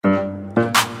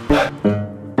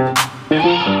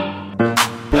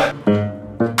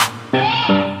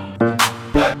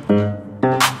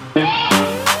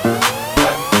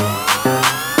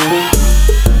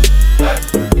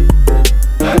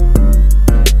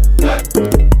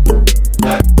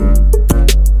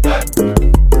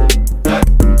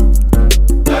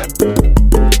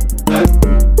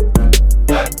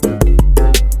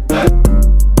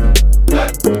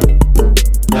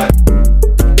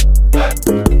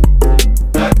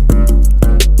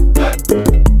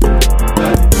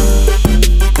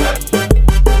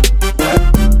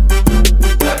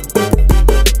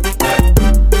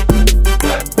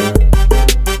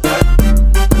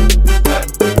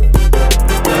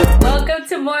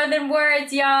Than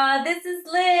Words, y'all. This is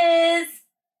Liz.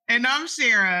 And I'm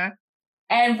Shara.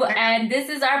 And this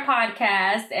is our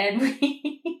podcast, and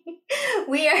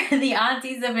we are the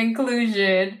Aunties of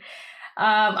Inclusion.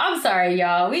 I'm sorry,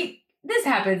 y'all. This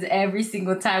happens every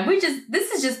single time.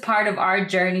 This is just part of our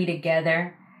journey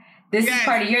together. This is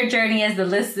part of your journey as the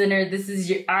listener. This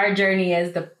is our journey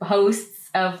as the hosts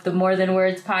of the More Than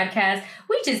Words podcast.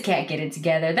 We just can't get it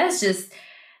together.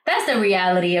 That's the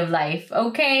reality of life.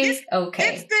 Okay. It's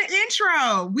the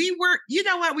intro. You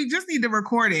know what? We just need to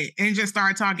record it and just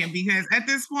start talking, because at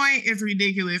this point it's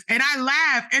ridiculous. And I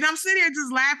laugh, and I'm sitting here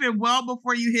just laughing well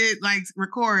before you hit like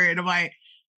record. I'm like,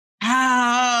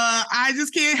 I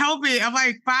just can't help it. I'm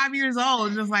like 5 years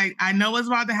old. Just like, I know what's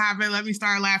about to happen. Let me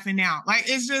start laughing now. Like,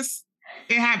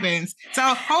 it happens. So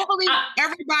hopefully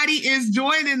everybody is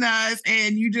joining us,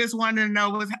 and you just want to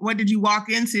know what did you walk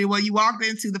into? Well, you walked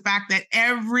into the fact that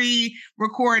every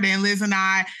recording, Liz and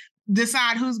I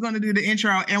decide who's going to do the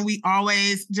intro, and we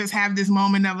always just have this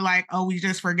moment of like, oh, we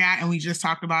just forgot and we just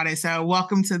talked about it. So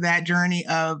welcome to that journey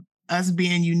of us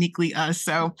being uniquely us.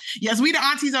 So yes, we the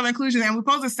Aunties of Inclusion, and we're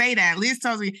supposed to say that. Liz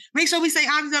tells me, make sure we say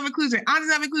Aunties of Inclusion,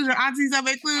 Aunties of Inclusion, Aunties of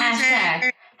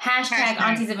Inclusion. Hashtag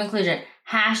Aunties of Inclusion.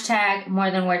 Hashtag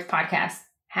More Than Words podcast.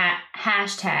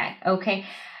 Hashtag. Okay.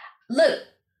 Look,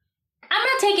 I'm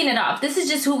not taking it off. This is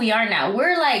just who we are now.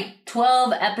 We're like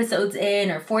 12 episodes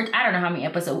in, or 4. I don't know how many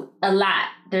episodes. A lot.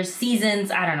 There's seasons.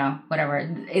 I don't know. Whatever.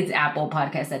 It's Apple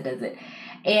Podcast that does it.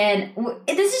 And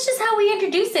this is just how we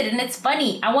introduce it. And it's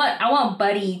funny. I want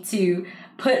Buddy to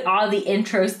put all the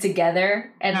intros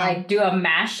together and like do a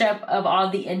mashup of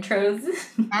all the intros.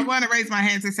 I want to raise my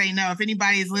hand to say no. If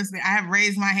anybody is listening, I have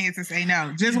raised my hand to say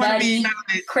no. Just want to be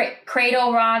acknowledged.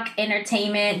 Cradle Rock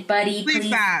Entertainment, Buddy,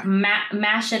 please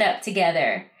mash it up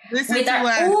together. Listen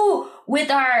with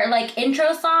our like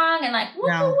intro song and like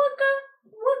wooka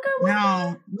wooka.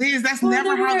 No, Liz, that's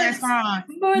never how that song.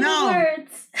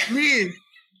 Words. Liz.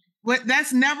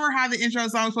 That's never how the intro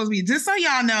song is supposed to be. Just so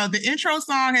y'all know, the intro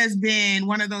song has been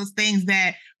one of those things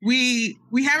that we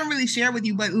haven't really shared with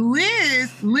you, but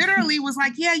Liz literally was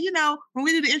like, yeah, you know, when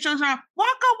we do the intro song,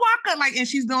 waka waka, like, and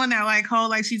she's doing that like whole,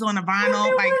 like she's on the vinyl,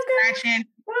 waka, like scratching.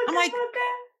 I'm like,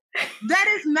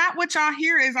 that is not what y'all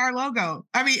hear as our logo.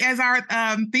 I mean, as our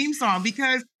theme song,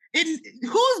 because who's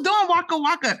doing waka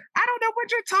waka? I don't know what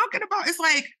you're talking about. It's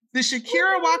like the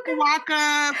Shakira waka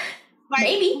waka, like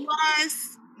maybe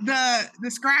plus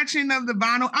the scratching of the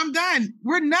vinyl. I'm done.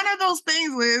 We're none of those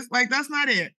things, Liz. Like, that's not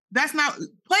it. That's not.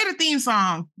 Play the theme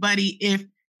song, buddy.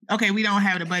 We don't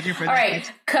have the budget for that. All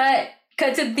right, cut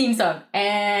to the theme song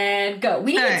and go.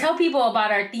 We need to tell people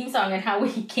about our theme song and how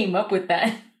we came up with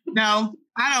that. No,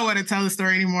 I don't want to tell the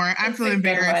story anymore. I feel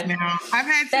embarrassed now. I've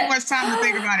had too much time to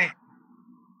think about it.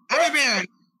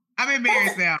 I'm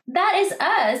embarrassed now. That is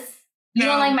us. You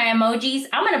don't like my emojis?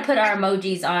 I'm gonna put our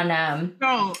emojis on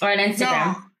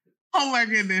Instagram. No. Oh my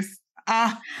goodness!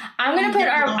 I'm gonna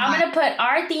put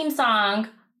our theme song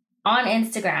on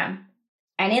Instagram,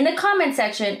 and in the comment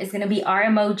section is gonna be our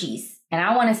emojis, and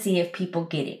I want to see if people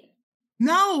get it.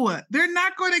 No, they're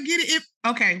not going to get it.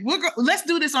 We'll go. Let's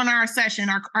do this on our session,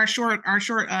 our short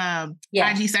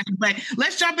IG session. But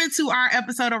let's jump into our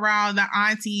episode around the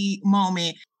auntie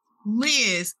moment.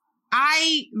 Liz,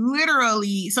 I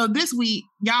literally, so this week,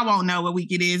 y'all won't know what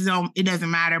week it is. It doesn't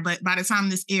matter. But by the time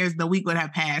this airs, the week would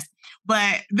have passed.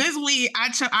 But this week,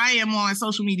 I am on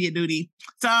social media duty.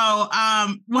 So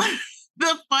one of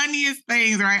the funniest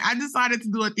things, right? I decided to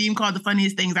do a theme called The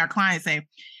Funniest Things Our Clients Say.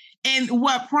 And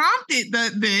what prompted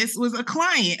this was a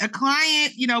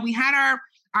client. You know, we had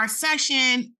our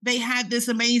session. They had this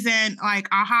amazing like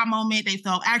aha moment. They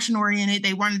felt action oriented.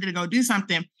 They wanted to go do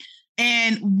something.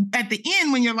 And at the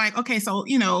end, when you're like, okay, so,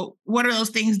 you know, what are those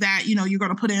things that, you know, you're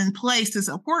going to put in place to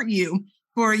support you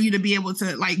for you to be able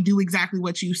to like do exactly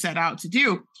what you set out to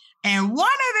do? And one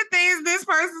of the things this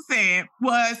person said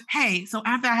was, hey, so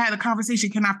after I had a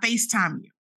conversation, can I FaceTime you?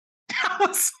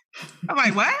 I'm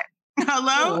like, what?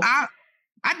 Hello? Cool.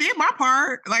 I did my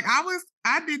part. Like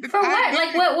I did the For what?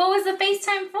 Like what was the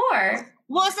FaceTime for?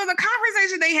 Well, so the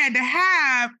conversation they had to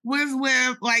have was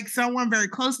with like someone very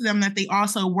close to them that they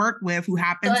also work with, who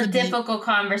happens to be a difficult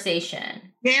conversation.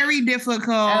 Very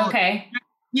difficult. Okay.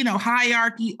 You know,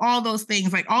 hierarchy, all those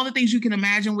things, like all the things you can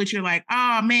imagine, which you're like,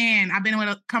 oh man, I've been with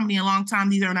a company a long time.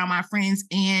 These are now my friends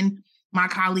and my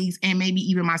colleagues and maybe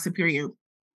even my superior,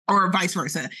 or vice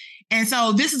versa. And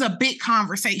so this is a big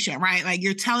conversation, right? Like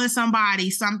you're telling somebody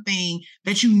something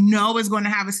that you know is going to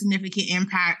have a significant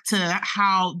impact to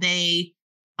how they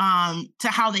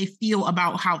feel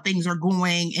about how things are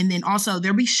going. And then also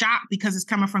they'll be shocked because it's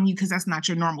coming from you, because that's not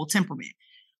your normal temperament.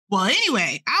 Well,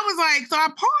 anyway, I was like, so I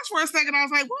paused for a second. I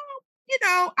was like, well,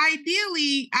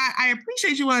 ideally, I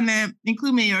appreciate you wanting to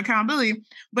include me in your accountability.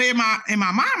 But in my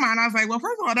mind, I was like, well,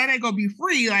 first of all, that ain't gonna be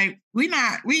free. Like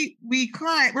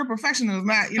we're professionals,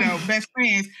 not best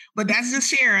friends. But that's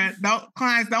just sharing.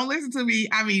 Clients don't listen to me.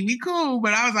 I mean, we cool,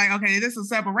 but I was like, okay, there's some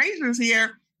separations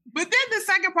here. But then the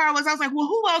second part was, I was like, well,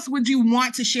 who else would you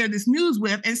want to share this news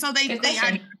with? And so they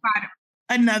identified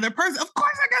another person. Of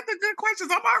course, I got the good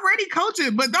questions. I'm already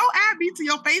coaching, but don't add me to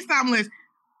your FaceTime list.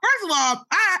 First of all,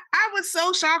 I was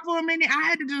so shocked for a minute. I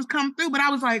had to just come through, but I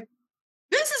was like,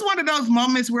 this is one of those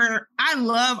moments where I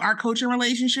love our coaching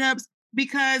relationships,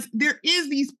 because there is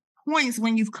these points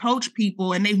when you've coached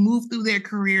people and they've moved through their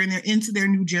career and they're into their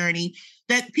new journey,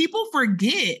 that people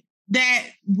forget that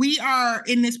we are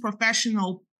in this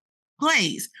professional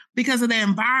place because of the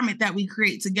environment that we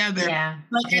create together. Yeah.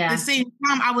 But at the same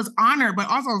time, I was honored, but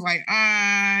also I was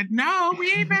like, no,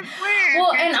 we ain't been friends.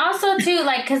 Well, and also too,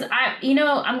 like, cause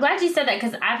I'm glad you said that,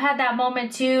 cause I've had that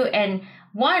moment too. And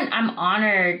one, I'm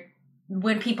honored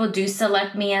when people do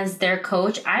select me as their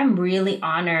coach. I'm really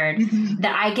honored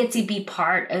that I get to be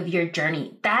part of your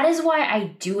journey. That is why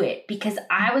I do it, because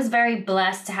I was very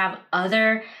blessed to have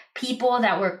other people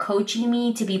that were coaching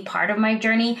me to be part of my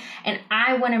journey. And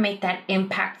I want to make that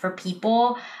impact for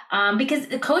people, because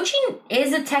the coaching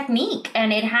is a technique,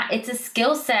 and it's a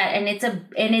skill set, and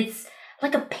it's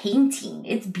like a painting.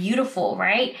 It's beautiful,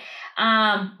 right?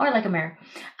 Or like a mirror.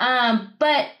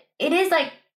 But it is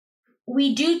like,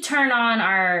 we do turn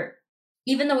on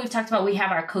even though we've talked about we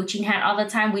have our coaching hat all the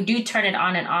time, we do turn it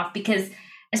on and off, because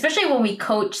especially when we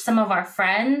coach some of our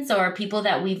friends or people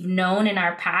that we've known in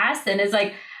our past, and it's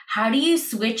like, how do you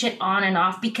switch it on and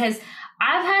off? Because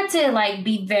I've had to like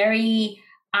be very,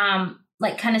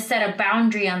 like kind of set a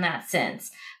boundary on that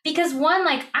sense. Because one,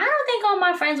 like, I don't think all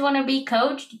my friends want to be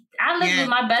coached. I lived with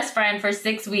my best friend for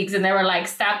 6 weeks and they were like,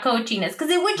 stop coaching us.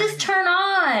 Because it would just turn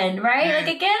on, right? Like,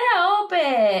 I can't help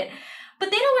it. But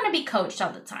they don't want to be coached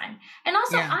all the time. And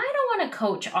also, I don't want to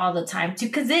coach all the time too.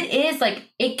 Because it is like,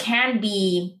 it can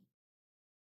be,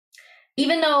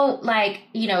 even though, like,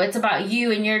 it's about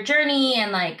you and your journey,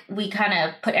 and like we kind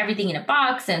of put everything in a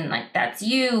box, and like that's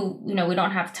you, we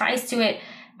don't have ties to it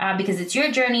because it's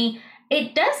your journey.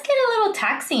 It does get a little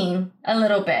taxing a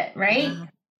little bit, right? Yeah.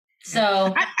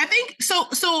 So I think so.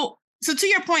 So to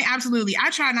your point, absolutely. I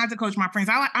try not to coach my friends.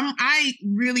 I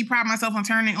really pride myself on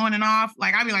turning on and off.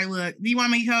 Like I'd be like, look, do you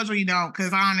want me to coach or you don't?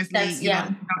 Because honestly,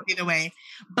 either way.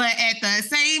 But at the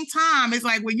same time, it's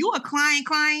like when you a client,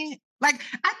 like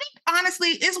I think honestly,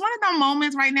 it's one of those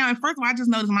moments right now. And first of all, I just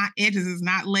noticed my edges is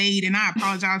not laid, and I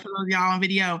apologize for those of y'all on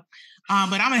video.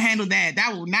 But I'm gonna handle that.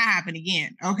 That will not happen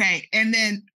again. Okay. And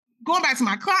then going back to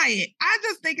my client, I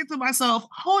just thinking to myself,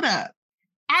 hold up.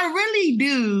 I really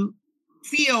do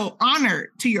feel honored,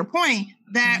 to your point,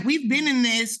 that we've been in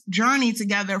this journey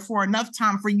together for enough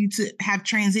time for you to have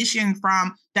transitioned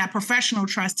from that professional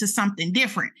trust to something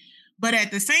different. But at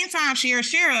the same time,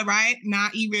 Shara, right?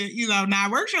 Not even,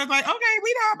 not work. Shara's like, okay,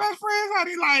 we not best friends,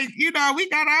 honey. Like, we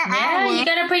got our hour. You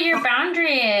got to put your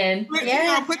boundary in.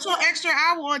 Put your extra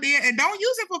hour there, and don't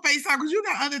use it for FaceTime, because you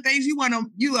got other things you want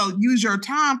to, use your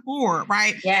time for,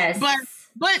 right? Yes.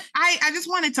 But I just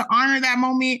wanted to honor that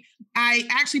moment. I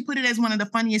actually put it as one of the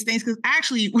funniest things, because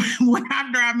actually,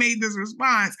 after I made this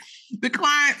response, the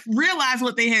client realized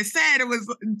what they had said. It was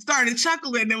started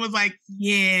chuckling. It was like,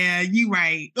 yeah, you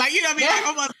right. Like, what I mean? Like,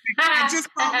 almost, I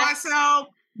just called myself.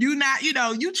 You not, you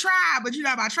tried, but you're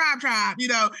not my tribe,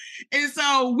 And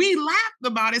so we laughed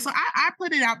about it. So I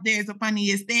put it out there as the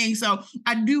funniest thing. So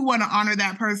I do want to honor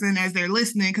that person as they're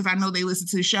listening, because I know they listen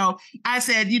to the show. I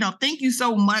said, thank you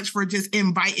so much for just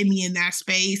inviting me in that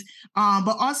space.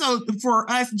 But also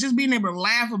for us just being able to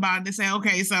laugh about it and say,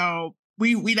 okay, so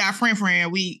we not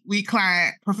friend, we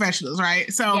client professionals,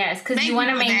 right? So yes, because you want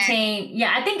to maintain.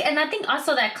 Yeah, I think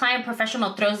also that client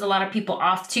professional throws a lot of people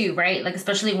off too, right? Like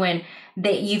especially when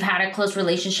you've had a close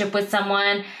relationship with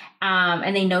someone,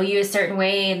 and they know you a certain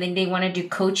way, and then they want to do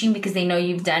coaching because they know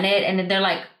you've done it, and they're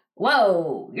like,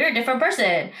 "Whoa, you're a different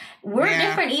person. We're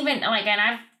different." Even like, and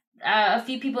I've a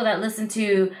few people that listen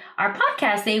to our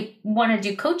podcast, they want to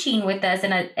do coaching with us,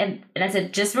 and I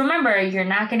said, just remember, you're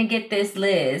not going to get this,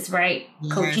 Liz, right?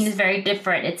 Yes. Coaching is very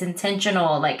different. It's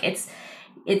intentional. Like it's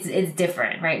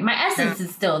different, right? My essence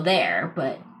is still there,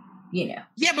 but Yeah,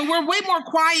 but we're way more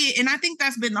quiet, and I think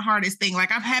that's been the hardest thing.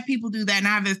 Like I've had people do that, and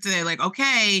I've said, like,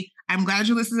 okay, I'm glad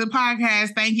you listen to the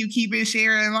podcast. Thank you, keep it,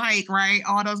 share, and like, right?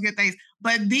 All those good things.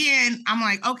 But then I'm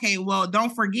like, okay, well,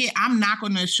 don't forget, I'm not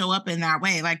going to show up in that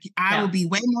way. Like, I will be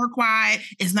way more quiet.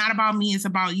 It's not about me. It's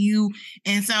about you.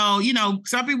 And so,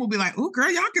 some people will be like, oh,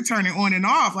 girl, y'all can turn it on and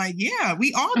off. Like, yeah,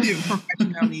 we all do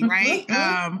professionally, right?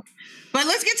 But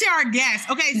let's get to our guest.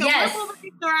 Okay, so we're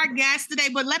moving to our guest today,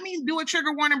 but let me do a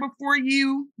trigger warning before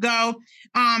you go.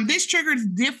 This trigger is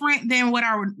different than what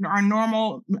our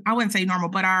normal, I wouldn't say normal,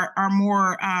 but our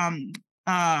more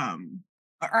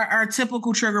our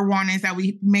typical trigger warnings that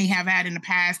we may have had in the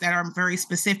past that are very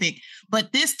specific.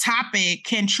 But this topic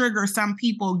can trigger some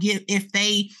people if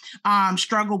they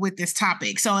struggle with this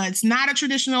topic. So it's not a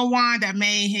traditional one that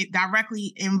may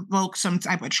directly invoke some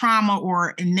type of trauma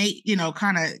or innate,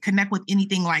 kind of connect with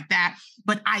anything like that.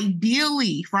 But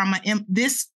ideally,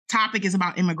 this topic is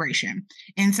about immigration.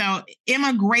 And so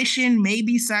immigration may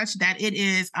be such that it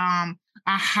is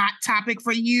a hot topic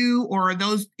for you or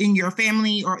those in your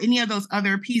family or any of those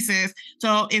other pieces.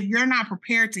 So if you're not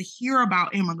prepared to hear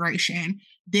about immigration,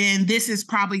 then this is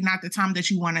probably not the time that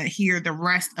you want to hear the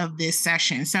rest of this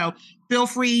session. So feel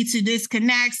free to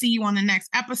disconnect, see you on the next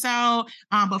episode.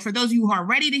 But for those of you who are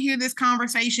ready to hear this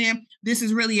conversation, this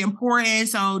is really important.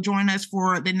 So join us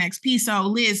for the next piece. So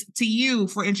Liz, to you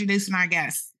for introducing our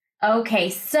guest.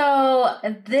 Okay, so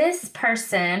this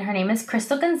person, her name is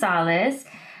Crystal Gonzalez.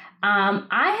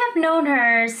 I have known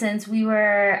her since we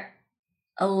were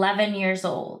 11 years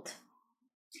old.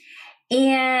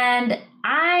 And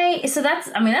that's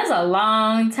a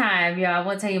long time, y'all. I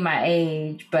won't tell you my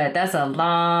age, but that's a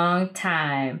long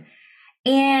time.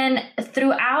 And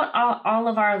throughout all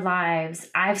of our lives,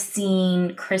 I've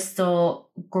seen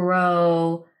Crystal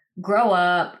grow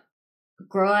up,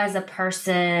 grow as a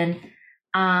person.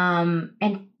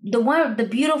 And the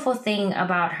beautiful thing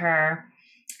about her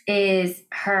is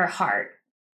her heart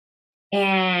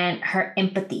and her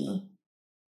empathy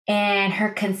and her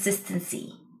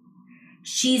consistency.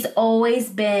 She's always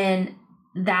been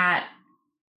that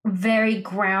very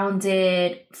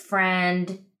grounded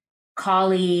friend,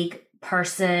 colleague,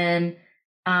 person,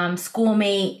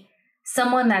 schoolmate,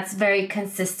 someone that's very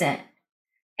consistent.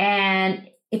 And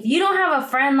if you don't have a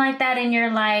friend like that in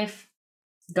your life,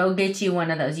 go get you one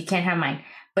of those. You can't have mine,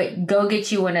 but go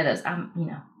get you one of those.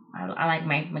 I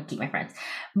like keep my friends,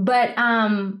 but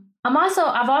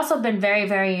I've also been very,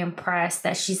 very impressed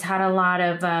that she's had a lot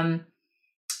of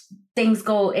things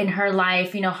go in her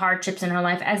life, hardships in her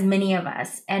life, as many of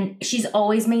us, and she's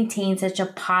always maintained such a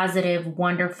positive,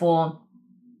 wonderful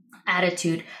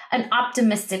attitude, an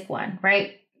optimistic one,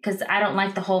 right? Because I don't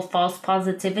like the whole false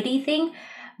positivity thing,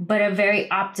 but a very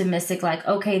optimistic, like,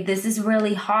 okay, this is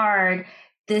really hard,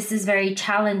 this is very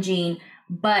challenging,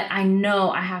 but I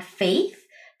know I have faith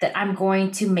that I'm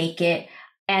going to make it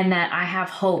and that I have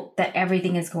hope that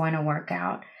everything is going to work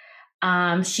out.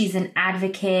 She's an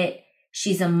advocate.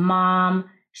 She's a mom.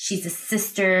 She's a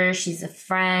sister. She's a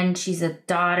friend. She's a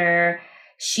daughter.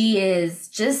 She is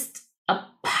just a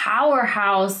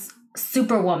powerhouse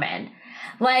superwoman.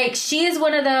 Like, she is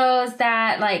one of those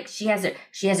that, like, she has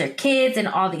her kids in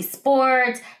all these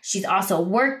sports. She's also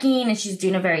working and she's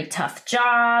doing a very tough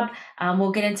job.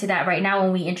 We'll get into that right now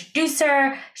when we introduce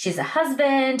her. She's a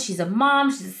husband. She's a mom.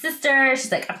 She's a sister.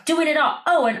 She's like, I'm doing it all.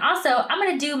 Oh, and also I'm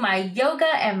going to do my yoga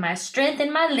and my strength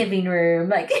in my living room.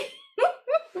 Like,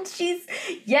 she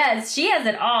has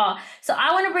it all. So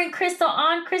I want to bring Crystal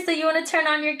on. Crystal, you want to turn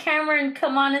on your camera and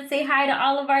come on and say hi to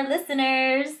all of our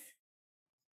listeners?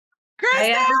 Crystal.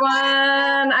 Hey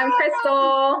everyone, I'm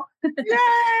Crystal.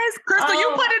 Yes, Crystal,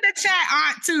 you put in the chat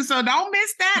aunt too, so don't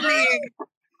miss that, Liz.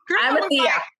 I'm a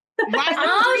Thea.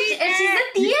 She's a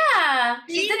Thea.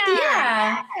 She's a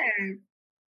Thea.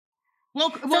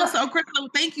 Well, so Crystal,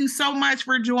 thank you so much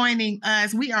for joining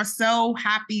us. We are so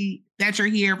happy that you're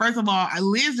here. First of all,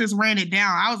 Liz just ran it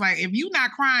down. I was like, if you're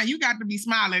not crying, you got to be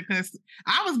smiling, because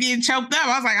I was getting choked up.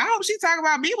 I was like, I hope she talking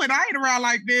about me when I ain't around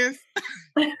like this.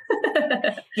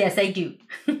 Yes, I do.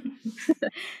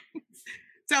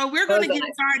 So we're going to get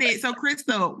started. So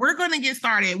Crystal, we're going to get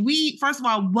started. First of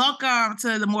all, welcome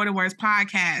to the More Than Words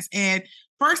podcast. And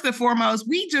first and foremost,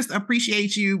 we just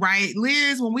appreciate you, right?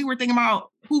 Liz, when we were thinking about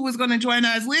who was going to join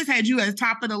us, Liz had you as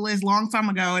top of the list long time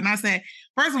ago. And I said,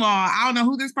 first of all, I don't know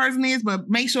who this person is, but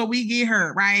make sure we get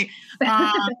her, right?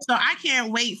 So I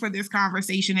can't wait for this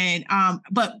conversation. And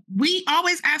but we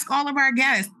always ask all of our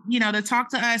guests, to talk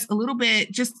to us a little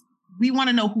bit. Just, we want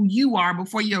to know who you are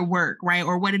before your work, right?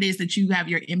 Or what it is that you have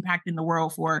your impact in the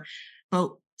world for.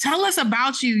 But tell us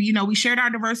about you. We shared our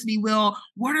diversity wheel.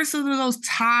 What are some of those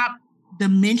top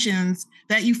dimensions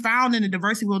that you found in the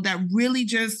diversity wheel that really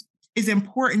just is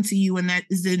important to you, and that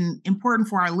is important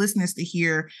for our listeners to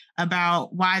hear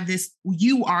about why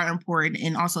you are important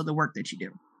and also the work that you do?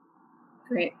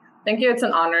 Great. Thank you. It's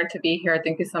an honor to be here.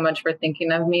 Thank you so much for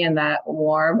thinking of me in that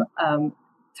warm,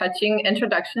 touching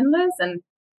introduction, Liz. And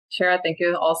Shara, thank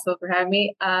you also for having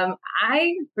me.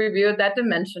 I reviewed that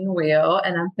dimension wheel,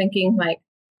 and I'm thinking, like,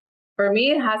 for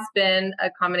me, it has been a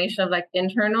combination of like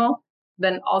internal,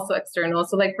 then also external.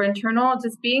 So like for internal,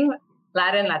 just being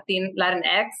Latinx,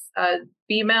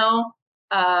 female.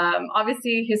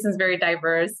 Obviously, Houston's very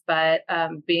diverse, but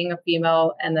being a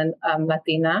female and then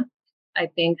Latina, I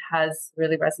think has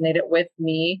really resonated with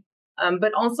me.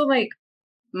 But also like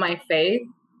my faith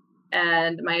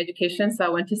and my education. So I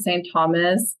went to St.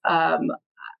 Thomas. I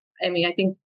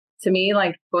think to me,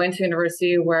 like going to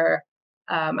university where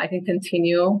I can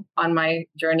continue on my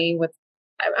journey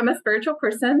I'm a spiritual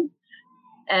person,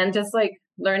 and just like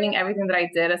learning everything that I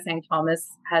did at St.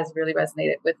 Thomas has really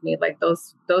resonated with me. Like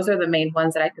those are the main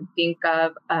ones that I can think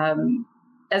of,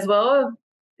 as well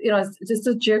as, just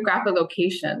a geographic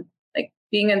location, like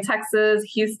being in Texas,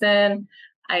 Houston.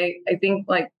 I think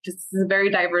like just a very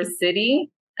diverse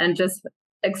city and just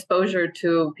exposure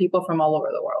to people from all over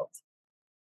the world.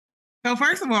 So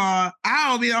first of all,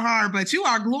 I'll be hard, but you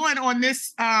are glowing on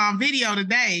this video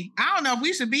today. I don't know if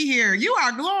we should be here. You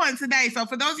are glowing today. So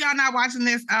for those of y'all not watching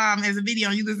this as a video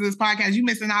and you listen to this podcast, you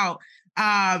missing out.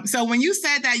 So when you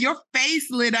said that, your face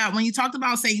lit up when you talked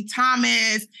about St.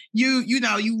 Thomas, you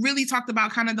really talked about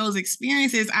kind of those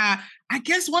experiences. I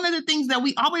guess one of the things that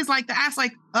we always like to ask,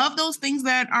 like, of those things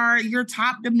that are your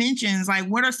top dimensions, like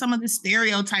what are some of the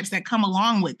stereotypes that come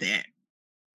along with it?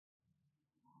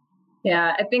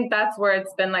 Yeah, I think that's where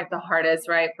it's been like the hardest,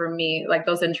 right, for me, like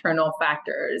those internal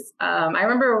factors. I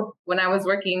remember when I was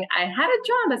working, I had a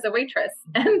job as a waitress.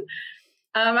 And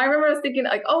I remember I was thinking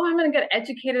like, oh, I'm going to get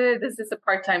educated. This is a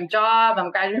part-time job. I'm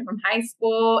graduating from high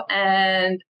school.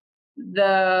 And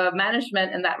the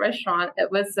management in that restaurant,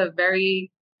 it was a very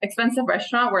expensive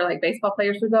restaurant where like baseball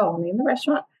players would go. I mean, the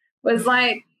restaurant was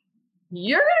like,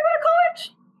 you're going to go to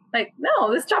college? Like,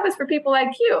 no, this job is for people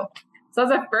like you. So it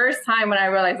was the first time when I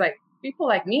realized like, people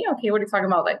like me, okay, what are you talking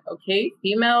about? Like, okay,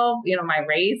 female, my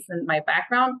race and my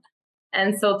background.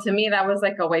 And so to me, that was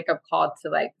like a wake up call to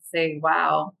like say,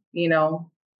 wow,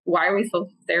 why are we so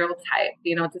stereotyped?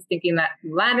 Just thinking that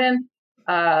Latin,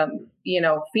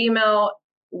 female,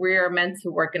 we're meant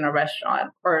to work in a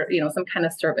restaurant or, some kind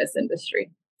of service industry.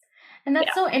 And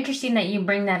that's so interesting that you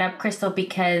bring that up, Crystal,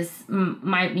 because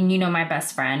my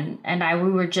best friend and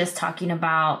we were just talking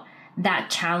about that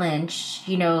challenge,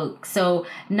 so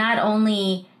not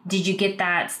only did you get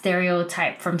that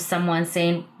stereotype from someone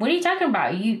saying, what are you talking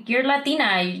about? You're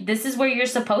Latina. This is where you're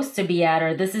supposed to be at,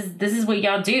 or this is what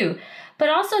y'all do. But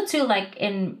also too, like I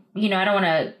don't want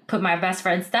to put my best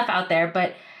friend's stuff out there,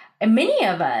 but many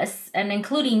of us, and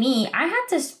including me, I had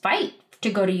to fight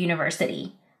to go to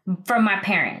university from my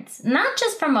parents, not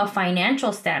just from a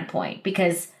financial standpoint,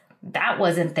 because that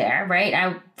wasn't there, right?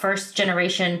 I'm first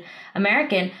generation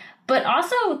American, but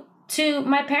also to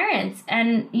my parents.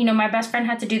 And, my best friend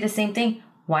had to do the same thing.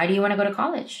 Why do you want to go to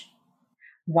college?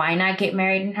 Why not get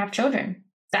married and have children?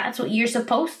 That's what you're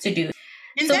supposed to do.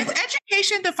 And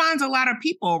education defines a lot of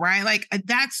people, right? Like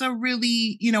that's a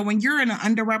really, when you're in an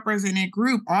underrepresented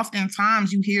group,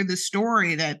 oftentimes you hear the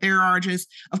story that there are just,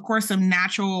 of course, some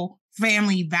natural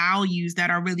family values that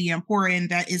are really important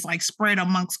that is like spread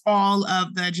amongst all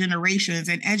of the generations,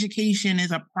 and education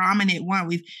is a prominent one.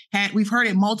 We've heard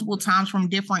it multiple times from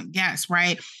different guests,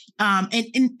 right? And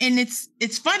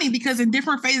it's funny because in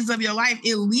different phases of your life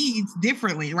it leads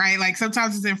differently, right? Like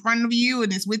sometimes it's in front of you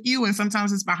and it's with you, and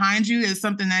sometimes it's behind you. It's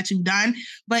something that you've done,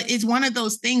 but it's one of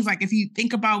those things. Like if you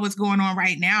think about what's going on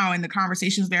right now and the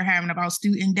conversations they're having about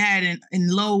student debt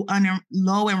and low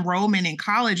enrollment in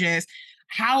colleges,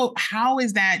 how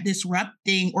is that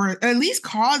disrupting or at least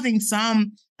causing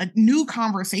some new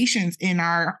conversations in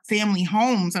our family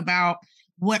homes about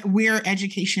where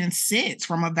education sits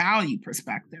from a value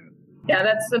perspective? Yeah,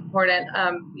 that's important.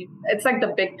 It's like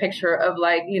the big picture of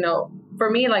like, for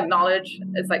me, like knowledge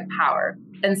is like power.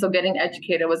 And so getting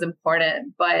educated was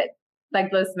important. But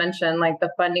like Liz mentioned, like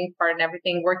the funding part and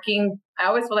everything, I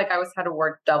always feel like I always had to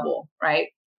work double, right?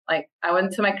 Like I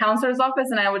went to my counselor's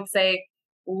office and I would say,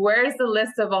 where's the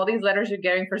list of all these letters you're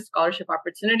getting for scholarship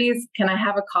opportunities? Can I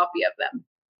have a copy of them?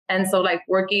 And so like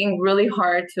working really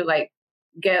hard to like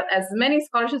get as many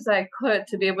scholarships as I could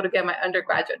to be able to get my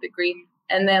undergraduate degree,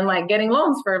 and then like getting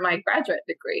loans for my graduate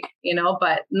degree,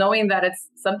 but knowing that it's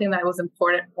something that was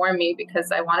important for me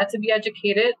because I wanted to be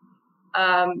educated.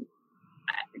 I'll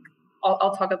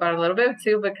talk about it a little bit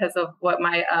too, because of what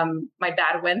my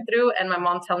dad went through, and my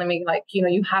mom telling me like,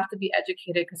 you have to be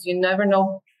educated because you never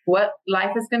know what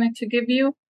life is going to give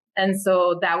you. And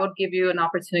so that would give you an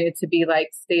opportunity to be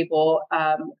like stable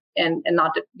and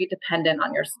not to be dependent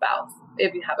on your spouse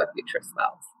if you have a future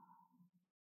spouse.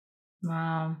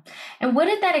 Wow. And what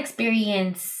did that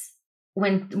experience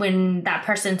when that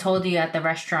person told you at the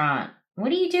restaurant,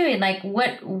 what are you doing? Like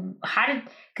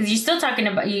because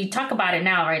you talk about it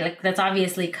now, right? Like that's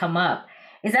obviously come up.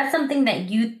 Is that something that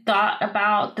you thought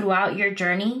about throughout your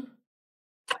journey?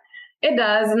 It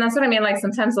does. And that's what I mean. Like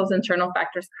sometimes those internal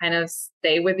factors kind of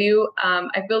stay with you.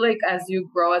 I feel like as you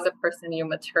grow as a person, you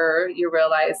mature, you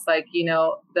realize like,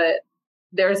 that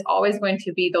there's always going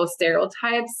to be those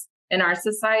stereotypes in our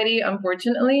society,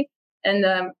 unfortunately. And,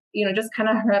 just kind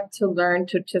of have to learn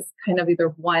to just kind of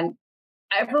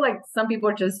I feel like some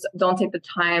people just don't take the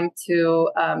time to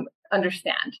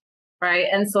understand. Right.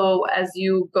 And so as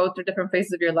you go through different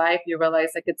phases of your life, you realize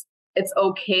like it's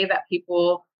okay that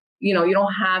people, you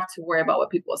don't have to worry about what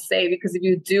people say, because if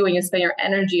you do and you spend your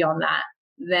energy on that,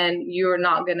 then you're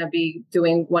not going to be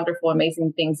doing wonderful,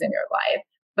 amazing things in your life.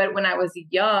 But when I was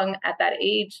young at that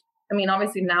age, I mean,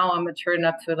 obviously now I'm mature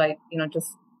enough to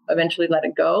just eventually let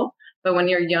it go. But when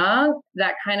you're young,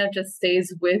 that kind of just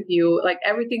stays with you. Like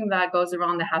everything that goes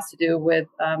around that has to do with,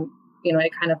 any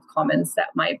kind of comments that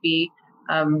might be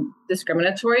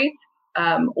discriminatory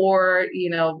or,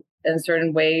 in a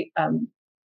certain way,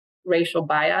 racial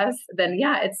bias, then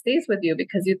it stays with you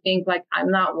because you think like, I'm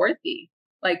not worthy.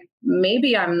 Like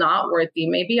maybe I'm not worthy.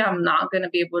 Maybe I'm not going to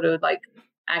be able to like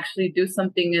actually do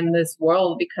something in this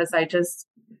world because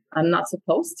I'm not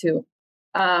supposed to.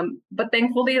 But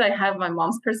thankfully I have my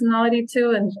mom's personality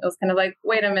too. And I was kind of like,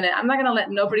 wait a minute, I'm not going to let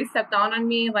nobody step down on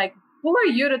me. Like, who are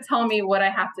you to tell me what I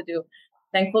have to do?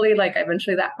 Thankfully, like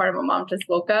eventually that part of my mom just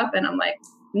woke up and I'm like,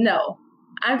 no,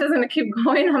 I'm just going to keep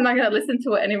going. I'm not going to listen to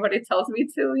what anybody tells me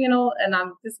to, and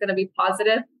I'm just going to be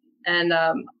positive. And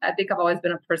I think I've always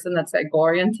been a person that's like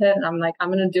goal-oriented. And I'm like, I'm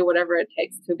going to do whatever it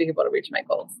takes to be able to reach my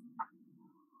goals.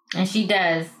 And she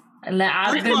does. Come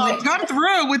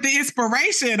through with the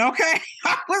inspiration, okay?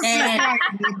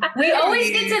 We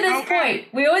always get to this point.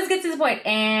 We always get to this point.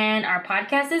 And our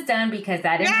podcast is done because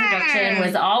that introduction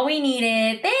was all we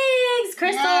needed. Thanks,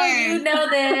 Crystal. Yes. You know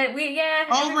that.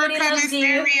 Overcoming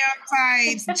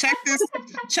stereotypes.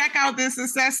 Check out this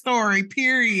success story,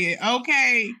 period.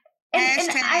 Okay.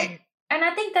 Hashtag. And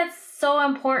I think that's so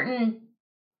important,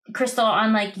 Crystal,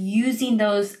 on like using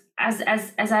those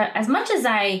as much as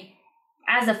I,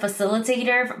 as a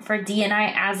facilitator for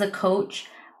D&I, as a coach,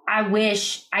 I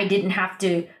wish I didn't have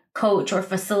to coach or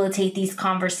facilitate these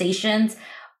conversations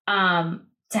to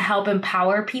help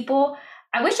empower people.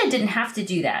 I wish I didn't have to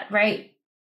do that, right?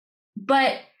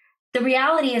 But the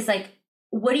reality is like,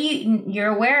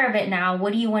 you're aware of it now.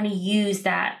 What do you want to use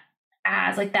that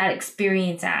as, like that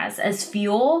experience as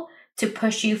fuel to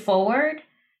push you forward?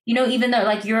 Even though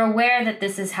like you're aware that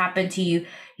this has happened to you,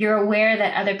 you're aware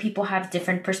that other people have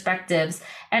different perspectives.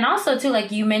 And also too, like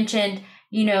you mentioned,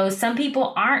 some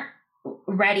people aren't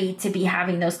ready to be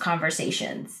having those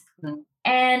conversations. Mm-hmm.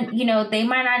 And, they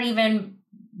might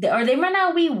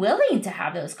not be willing to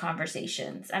have those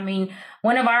conversations. I mean,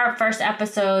 one of our first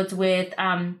episodes with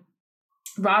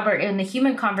Robert in the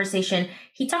Human Conversation,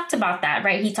 he talked about that,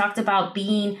 right? He talked about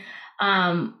being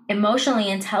emotionally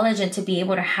intelligent to be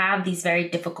able to have these very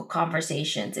difficult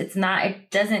conversations. It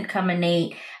doesn't come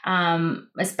innate,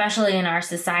 especially in our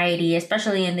society,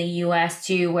 especially in the US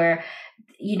too, where,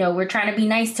 we're trying to be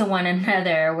nice to one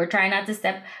another. We're trying not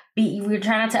to we're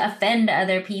trying not to offend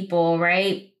other people.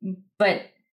 Right. But,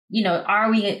 are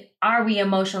we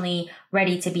emotionally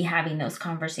ready to be having those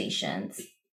conversations?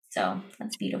 So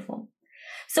that's beautiful.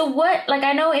 So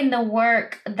I know in the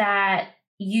work that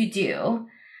you do,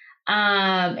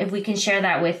 if we can share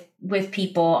that with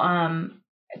people,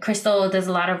 Crystal does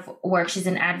a lot of work. She's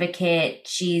an advocate.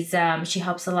 She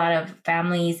helps a lot of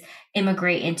families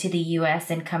immigrate into the U.S.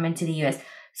 and come into the U.S.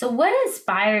 So what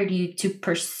inspired you to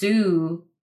pursue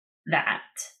that?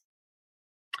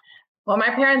 Well, my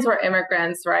parents were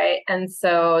immigrants, right? And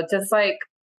so just like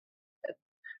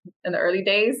in the early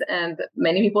days, and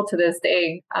many people to this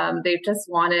day, they just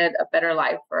wanted a better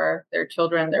life for their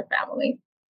children and their family.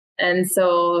 And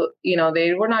so,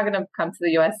 they were not going to come to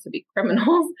the U.S. to be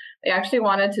criminals. They actually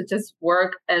wanted to just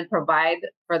work and provide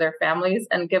for their families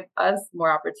and give us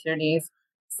more opportunities.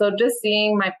 So just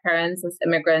seeing my parents as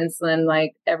immigrants and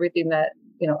like everything that,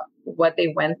 what they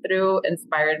went through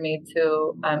inspired me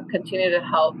to continue to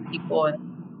help people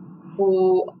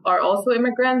who are also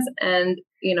immigrants. And,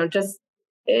 just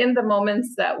in the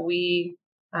moments that we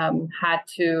had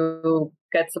to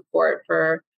get support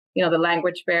for, the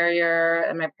language barrier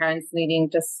and my parents needing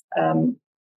just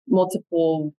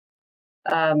multiple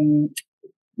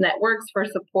networks for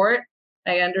support,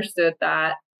 I understood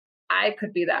that I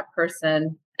could be that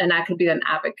person and I could be an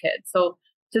advocate. So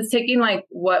just taking like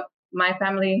what my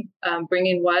family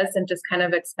bringing was and just kind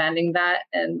of expanding that.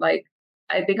 And like,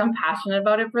 I think I'm passionate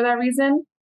about it for that reason.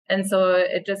 And so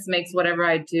it just makes whatever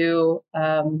I do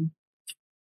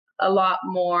a lot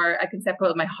more, I can say I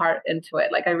put my heart into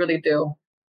it. Like I really do.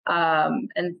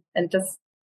 And just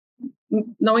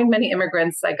knowing many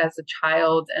immigrants, like as a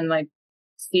child, and like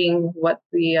seeing what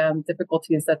the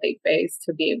difficulties that they face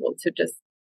to be able to just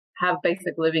have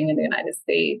basic living in the United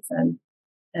States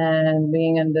and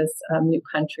being in this new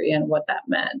country and what that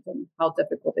meant and how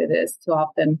difficult it is to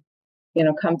often,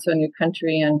 come to a new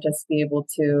country and just be able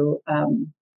to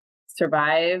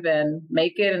survive and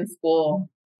make it in school.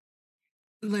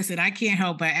 Listen, I can't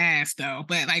help but ask though,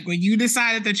 but like when you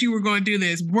decided that you were going to do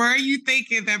this, were you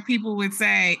thinking that people would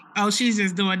say, oh, she's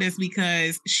just doing this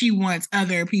because she wants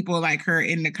other people like her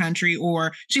in the country,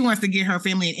 or she wants to get her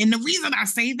family? And the reason I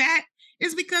say that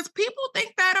is because people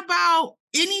think that about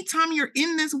anytime you're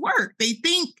in this work. They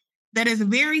think that it's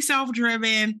very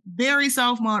self-driven, very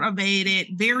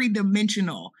self-motivated, very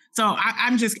dimensional. So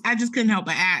I just couldn't help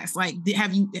but ask, like,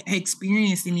 have you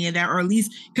experienced any of that, or at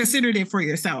least considered it for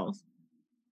yourself?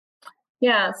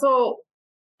 Yeah. So,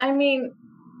 I mean,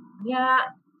 yeah,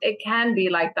 it can be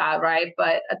like that, right?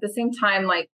 But at the same time,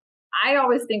 like, I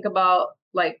always think about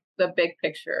like the big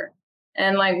picture,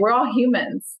 and like we're all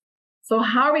humans. So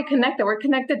how are we connected? We're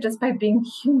connected just by being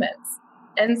humans.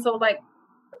 And so like,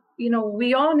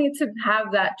 we all need to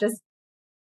have that just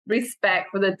respect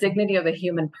for the dignity of the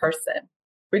human person,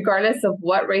 regardless of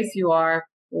what race you are,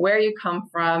 where you come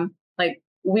from. Like,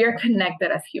 we are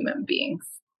connected as human beings.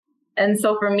 And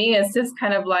so for me, it's just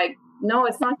kind of like, no,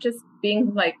 it's not just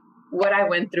being like what I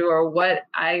went through or what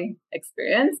I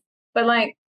experienced, but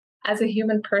like as a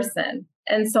human person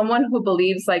and someone who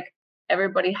believes like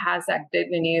everybody has that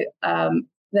dignity,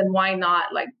 then why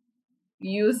not like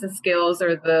use the skills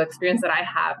or the experience that I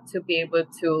have to be able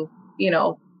to,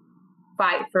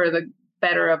 fight for the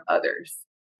better of others.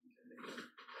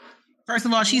 First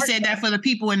of all, she said that for the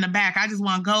people in the back. I just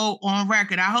want to go on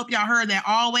record. I hope y'all heard that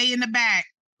all the way in the back,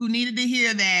 who needed to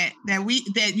hear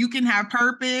that you can have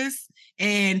purpose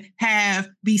and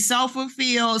be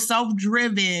self-fulfilled,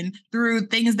 self-driven through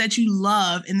things that you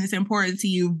love and it's important to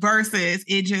you, versus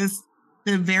it just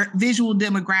the visual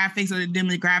demographics or the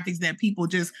demographics that people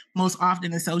just most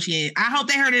often associate. I hope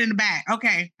they heard it in the back.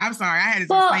 Okay, I'm sorry, I had to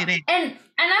say that. And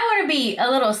I want to be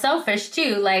a little selfish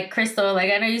too, like Crystal.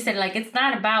 Like I know you said, like it's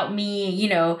not about me,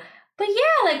 but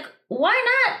yeah, like why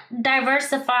not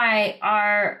diversify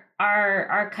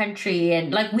our country?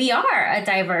 And like we are a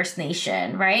diverse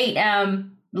nation, right?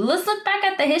 Let's look back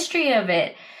at the history of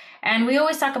it. And we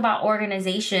always talk about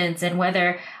organizations and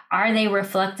whether are they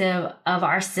reflective of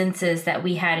our census that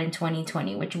we had in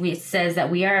 2020, which says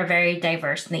that we are a very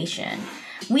diverse nation.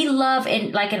 We love,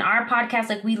 in our podcast,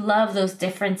 like we love those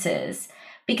differences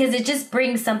because it just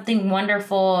brings something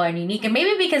wonderful and unique. And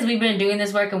maybe because we've been doing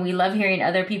this work and we love hearing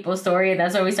other people's story, and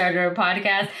that's why we started our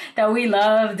podcast, that we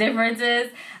love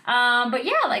differences. But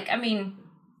yeah,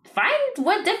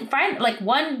 find like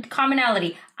one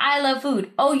commonality. I love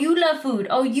food. Oh, you love food.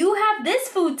 Oh, you have this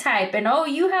food type, and oh,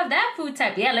 you have that food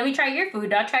type. Yeah, let me try your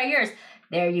food. I'll try yours.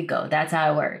 There you go. That's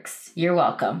how it works. You're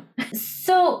welcome.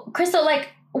 So, Crystal, like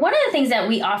one of the things that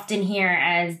we often hear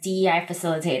as DEI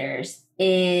facilitators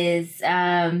is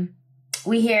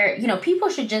we hear, people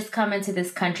should just come into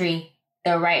this country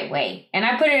the right way. And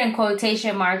I put it in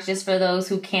quotation marks just for those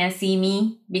who can't see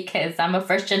me, because I'm a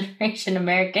first generation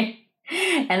American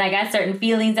and I got certain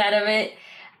feelings out of it.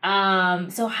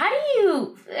 So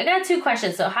I got two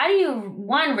questions. So how do you,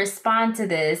 one, respond to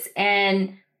this?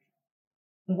 And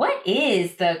what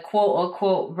is the quote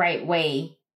unquote right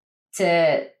way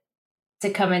to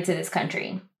come into this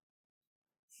country?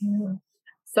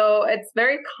 So it's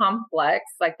very complex.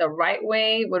 Like the right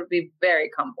way would be very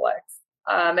complex.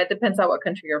 It depends on what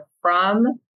country you're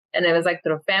from. And if it's like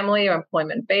through family or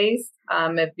employment based.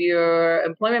 If you're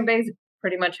employment based, you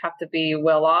pretty much have to be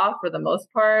well off for the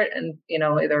most part and,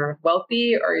 either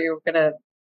wealthy or you're going to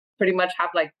pretty much have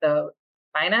like the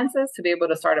finances to be able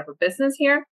to start up a business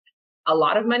here, a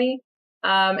lot of money.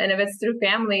 And if it's through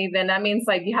family, then that means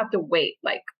like you have to wait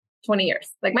like 20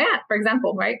 years. Like my aunt, for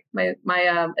example, right? My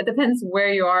it depends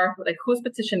where you are, like who's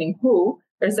petitioning who.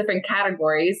 There's different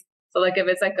categories. So like if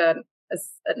it's like an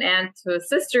aunt to a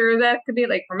sister, that could be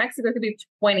like for Mexico, it could be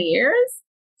 20 years.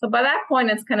 So by that point,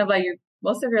 it's kind of like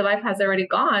most of your life has already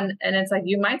gone. And it's like,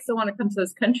 you might still want to come to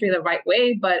this country the right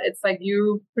way, but it's like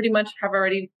you pretty much have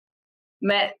already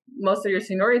met most of your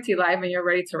seniority life and you're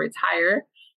ready to retire.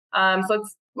 So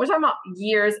we're talking about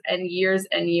years and years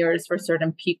and years for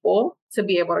certain people to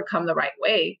be able to come the right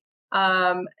way.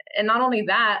 and not only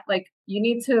that, like you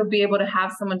need to be able to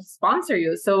have someone to sponsor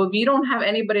you. So if you don't have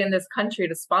anybody in this country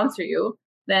to sponsor you,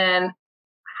 then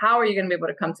how are you going to be able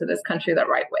to come to this country the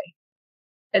right way?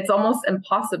 It's almost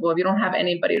impossible if you don't have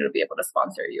anybody to be able to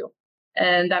sponsor you.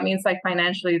 And that means like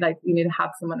financially, like you need to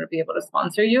have someone to be able to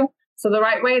sponsor you. So the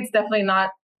right way, it's definitely not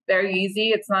very easy.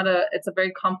 It's a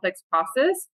very complex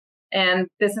process. And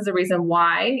this is a reason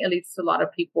why it leads to a lot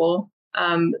of people,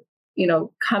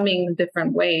 coming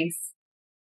different ways.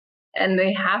 And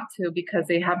they have to, because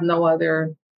they have no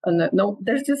other,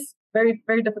 there's just very,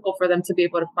 very difficult for them to be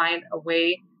able to find a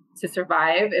way to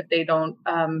survive if they don't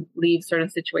leave certain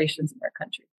situations in their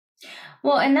country.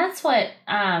 Well, and that's what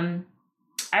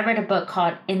I read a book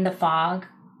called In the Fog,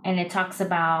 and it talks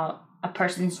about a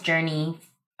person's journey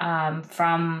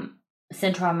from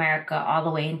Central America all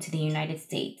the way into the United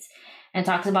States, and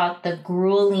talks about the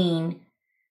grueling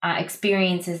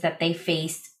experiences that they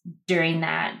faced during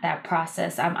that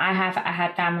process. I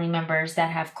had family members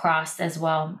that have crossed as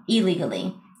well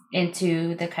illegally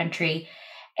into the country,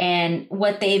 and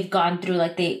what they've gone through.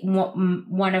 Like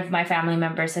one of my family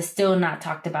members has still not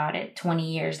talked about it 20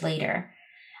 years later.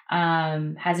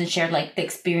 Hasn't shared like the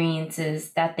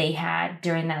experiences that they had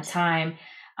during that time.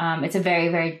 It's a very,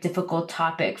 very difficult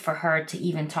topic for her to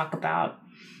even talk about.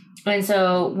 And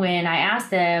so when I asked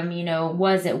them,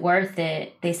 was it worth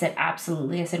it? They said,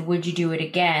 absolutely. I said, would you do it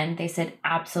again? They said,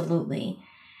 absolutely.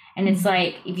 And it's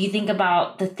like, if you think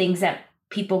about the things that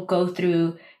people go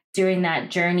through during that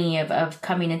journey of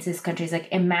coming into this country, it's like,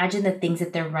 imagine the things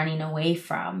that they're running away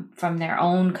from their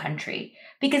own country.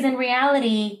 Because in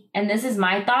reality, and this is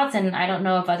my thoughts, and I don't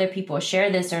know if other people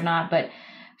share this or not, but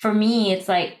for me, it's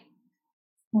like,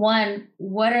 one,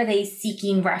 what are they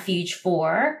seeking refuge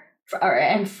for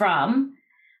and from?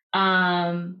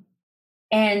 And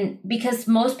because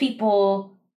most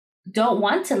people don't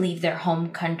want to leave their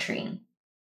home country.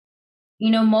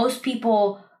 Most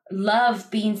people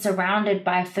love being surrounded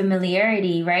by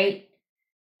familiarity, right?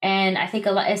 And I think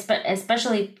a lot,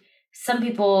 especially some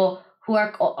people who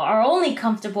are only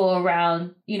comfortable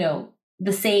around,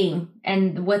 the same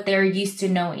and what they're used to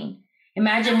knowing.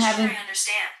 Imagine having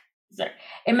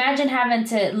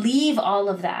to leave all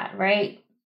of that, right?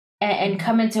 And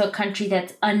come into a country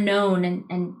that's unknown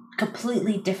and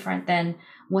completely different than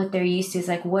what they're used to. It's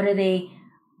like, what are they?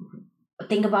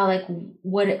 Think about like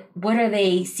what are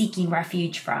they seeking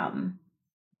refuge from?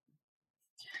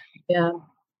 Yeah,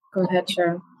 go ahead,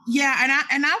 Sharon. Yeah,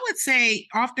 and I would say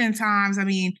oftentimes,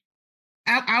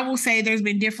 I will say there's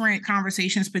been different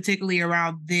conversations, particularly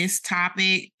around this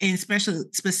topic, and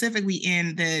specifically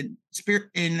in the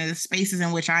spaces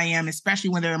in which I am, especially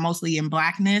when they're mostly in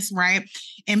Blackness, right?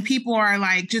 And people are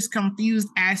like just confused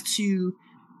as to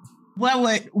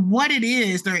what it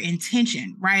is, their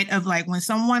intention, right? Of like when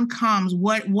someone comes,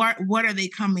 what are they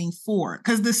coming for?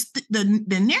 Because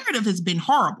the narrative has been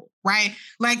horrible, right?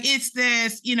 Like it's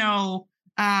this,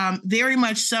 very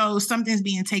much so something's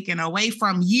being taken away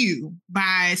from you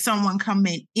by someone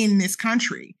coming in this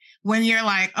country. When you're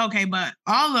like, okay, but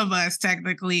all of us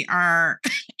technically are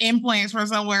implants from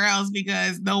somewhere else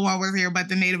because no one was here but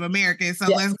the Native Americans. So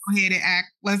yes.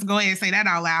 Let's go ahead and say that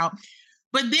out loud.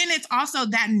 But then it's also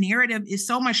that narrative is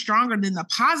so much stronger than the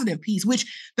positive piece, which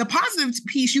the positive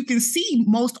piece you can see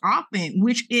most often,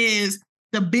 which is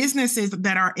the businesses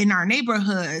that are in our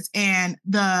neighborhoods and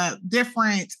the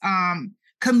different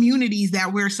communities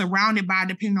that we're surrounded by,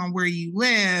 depending on where you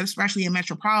live, especially in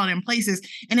metropolitan places.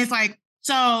 And it's like,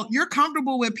 so you're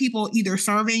comfortable with people either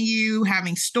serving you,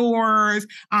 having stores,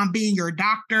 being your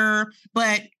doctor,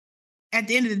 but at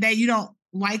the end of the day, you don't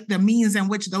like the means in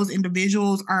which those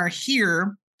individuals are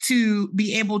here to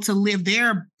be able to live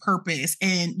their purpose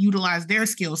and utilize their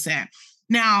skill set.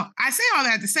 Now, I say all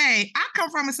that to say, I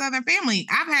come from a Southern family.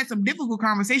 I've had some difficult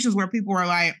conversations where people are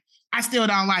like, I still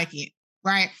don't like it,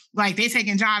 right? Like they're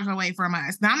taking jobs away from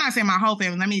us. Now, I'm not saying my whole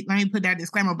family. Let me put that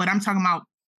disclaimer, but I'm talking about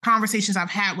conversations I've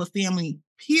had with family,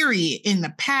 period, in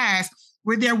the past,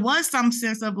 where there was some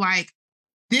sense of like,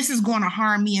 this is going to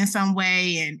harm me in some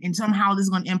way, and somehow this is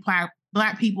going to impact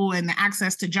Black people and the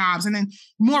access to jobs. And then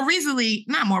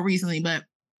not more recently, but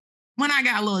when I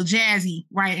got a little jazzy,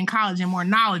 right, in college and more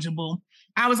knowledgeable,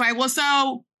 I was like, well,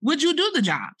 so would you do the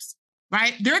jobs,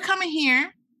 right? They're coming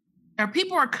here, or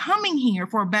people are coming here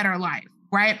for a better life,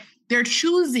 right? They're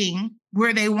choosing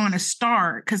where they want to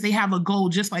start because they have a goal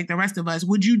just like the rest of us.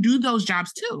 Would you do those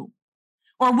jobs too?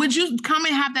 Or would you come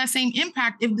and have that same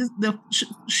impact if the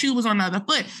shoe was on the other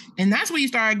foot? And that's when you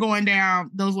start going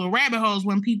down those little rabbit holes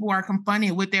when people are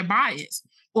confronted with their bias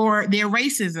or their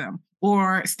racism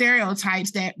or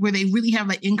stereotypes where they really have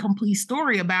an incomplete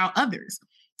story about others.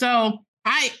 So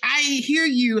I hear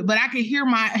you, but I can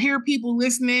hear people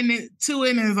listening to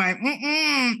it and it's like,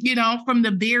 from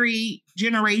the very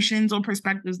generations or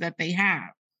perspectives that they have.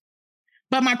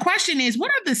 But my question is,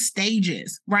 what are the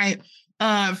stages, right,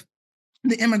 of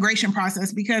the immigration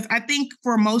process? Because I think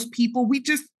for most people, we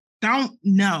just don't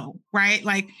know, right?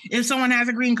 Like if someone has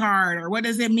a green card or what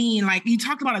does it mean? Like you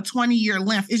talked about a 20-year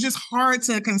length. It's just hard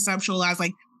to conceptualize,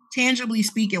 like tangibly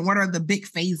speaking, what are the big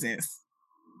phases?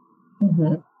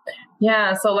 Mm-hmm.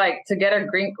 Yeah. So like to get a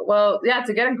green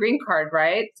card,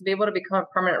 right? To be able to become a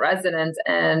permanent resident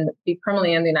and be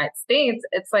permanently in the United States,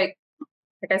 it's like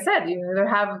I said, you either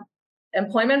have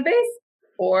employment based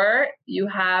or you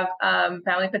have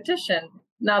family petition.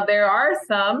 Now, there are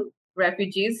some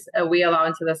refugees we allow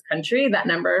into this country. That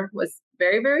number was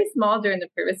very, very small during the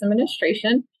previous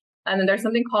administration. And then there's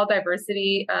something called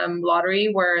diversity lottery,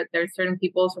 where there's certain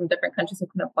people from different countries who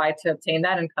can apply to obtain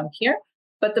that and come here.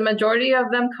 But the majority of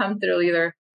them come through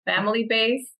either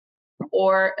family-based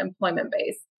or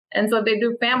employment-based. And so if they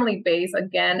do family-based,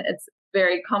 again, it's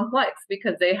very complex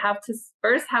because they have to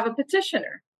first have a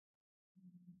petitioner.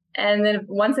 And then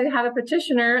once they have a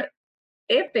petitioner,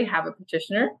 if they have a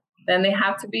petitioner, then they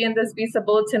have to be in this visa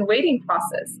bulletin waiting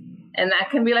process. And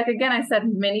that can be, like, again, I said,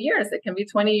 many years. It can be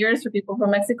 20 years for people from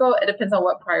Mexico. It depends on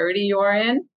what priority you are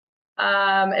in.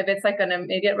 If it's like an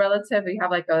immediate relative, you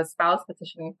have like a spouse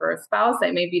petitioning for a spouse,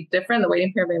 that may be different. The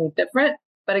waiting period may be different.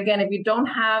 But again, if you don't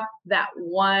have that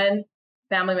one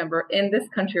family member in this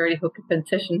country already who can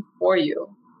petition for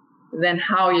you, then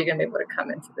how are you going to be able to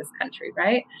come into this country,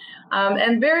 right?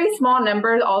 And very small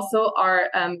numbers also are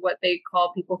what they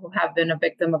call people who have been a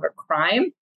victim of a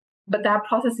crime. But that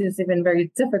process is even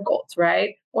very difficult,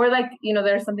 right? Or like,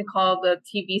 there's something called the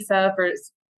T visa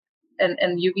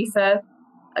and U visa,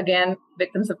 again,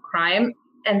 victims of crime.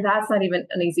 And that's not even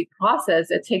an easy process.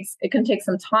 It can take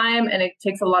some time, and it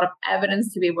takes a lot of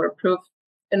evidence to be able to prove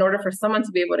in order for someone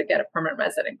to be able to get a permanent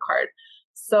resident card.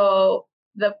 So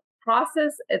the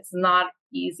process, it's not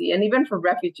easy. And even for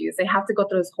refugees, they have to go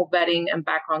through this whole vetting and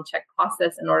background check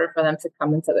process in order for them to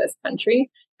come into this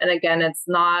country. And again, it's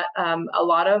not a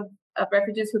lot of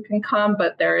refugees who can come,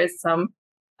 but there is some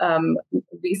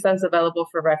visas available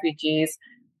for refugees.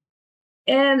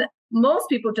 And most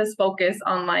people just focus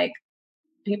on like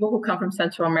people who come from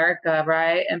Central America,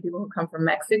 right? And people who come from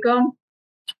Mexico,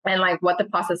 and like what the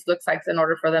process looks like in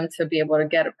order for them to be able to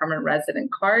get a permanent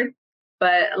resident card.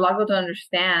 But a lot of people don't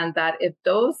understand that if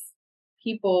those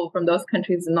people from those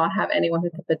countries do not have anyone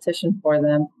who can petition for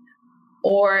them,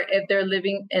 or if they're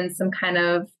living in some kind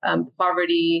of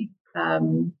poverty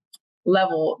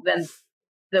level, then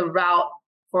the route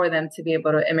for them to be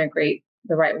able to immigrate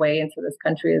the right way into this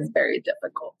country is very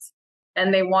difficult.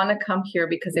 And they want to come here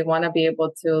because they want to be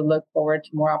able to look forward to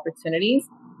more opportunities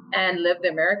and live the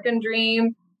American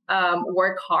dream,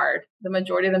 work hard. The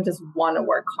majority of them just want to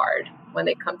work hard when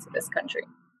they come to this country.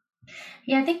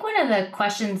 Yeah, I think one of the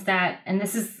questions that, and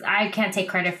this is, I can't take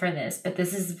credit for this, but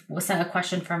this was a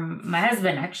question from my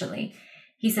husband, actually.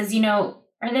 He says, are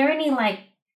there any like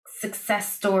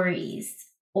success stories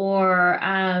or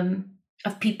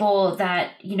of people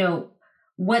that,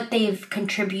 what they've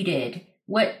contributed,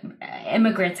 what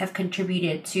immigrants have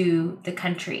contributed to the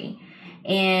country?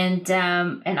 And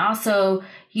also,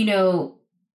 you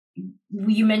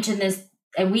mentioned this,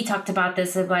 and we talked about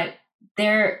this, of like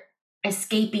they're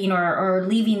escaping or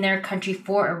leaving their country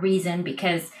for a reason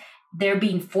because they're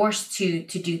being forced to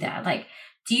do that. Like,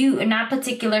 do you, not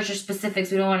particulars or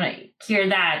specifics, we don't want to hear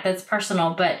that, that's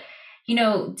personal, but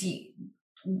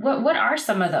what are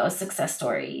some of those success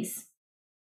stories?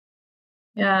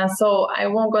 Yeah, so I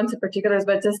won't go into particulars,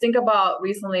 but just think about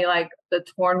recently, like the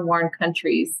war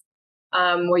countries,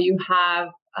 where you have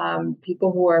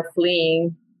people who are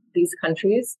fleeing these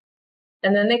countries,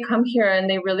 and then they come here and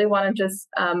they really want to just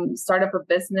start up a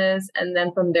business and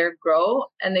then from there grow,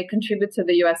 and they contribute to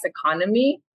the U.S.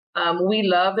 economy. We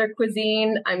love their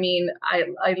cuisine. I mean,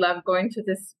 I love going to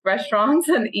these restaurants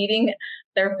and eating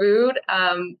their food.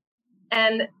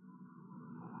 And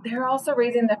they're also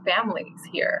raising their families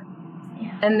here.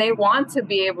 Yeah. And they want to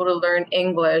be able to learn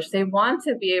English. They want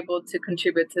to be able to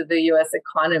contribute to the U.S.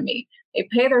 economy. They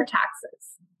pay their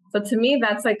taxes. So to me,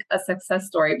 that's like a success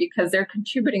story because they're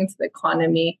contributing to the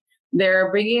economy. They're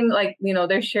bringing,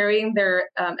 they're sharing their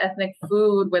ethnic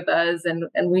food with us, and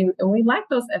we like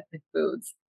those ethnic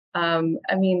foods.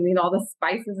 All the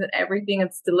spices and everything,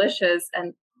 it's delicious.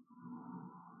 And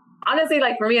honestly,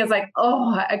 like for me, it's like,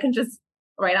 I can just,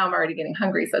 right now I'm already getting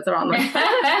hungry. So it's around lunchtime.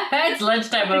 It's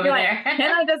lunchtime over there.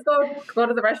 Can I just go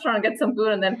to the restaurant and get some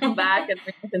food and then come back and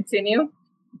we can continue?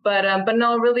 But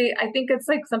no, really, I think it's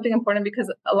like something important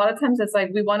because a lot of times it's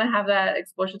like we want to have that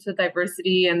exposure to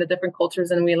diversity and the different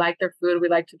cultures, and we like their food, we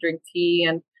like to drink tea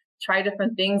and try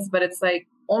different things, but it's like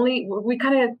only we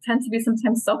kind of tend to be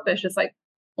sometimes selfish. It's like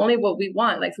only what we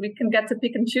want, like so we can get to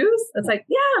pick and choose. It's like,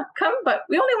 yeah, come, but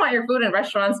we only want your food in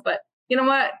restaurants, but you know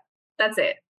what? That's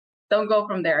it. Don't go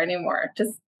from there anymore.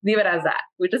 Just leave it as that.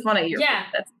 We just want to eat your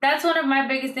food. That's one of my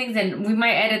biggest things, and we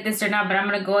might edit this or not, but I'm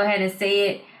gonna go ahead and say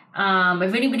it.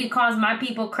 If anybody calls my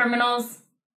people criminals,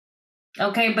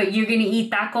 okay, but you're gonna eat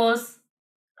tacos,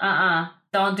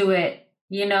 don't do it.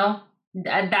 You know,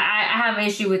 I have an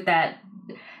issue with that.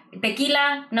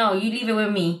 Tequila, no, you leave it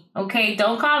with me, okay?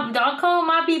 Don't call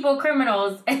my people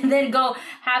criminals and then go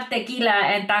have tequila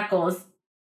and tacos.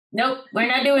 Nope, we're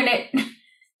not doing it.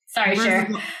 Sorry, Cher.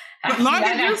 As long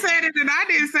as you said it and I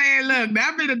didn't say it, look,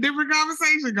 that been a different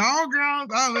conversation. Go on, girls.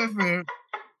 Oh, listen.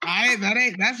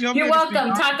 That's your You're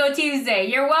welcome, Taco Tuesday.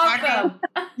 You're welcome.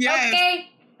 Yes.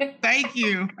 Okay. Thank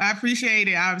you. I appreciate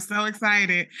it. I'm so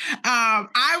excited.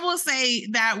 I will say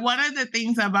that one of the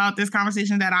things about this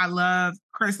conversation that I love,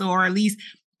 Crystal, or at least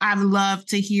I've loved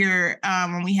to hear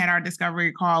when we had our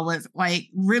discovery call was like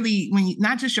really when you,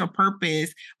 not just your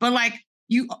purpose, but like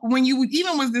when you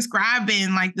even was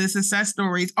describing like the success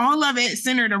stories, all of it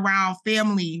centered around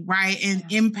family, right? And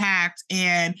impact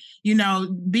and, you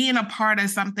know, being a part of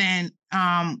something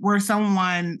where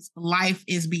someone's life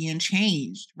is being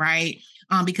changed, right?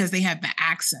 Because they have the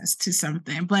access to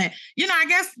something. But, you know, I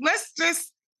guess let's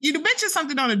just, you mentioned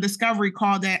something on a discovery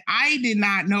call that I did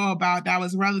not know about that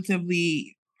was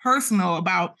relatively personal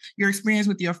about your experience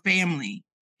with your family.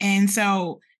 And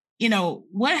so, you know,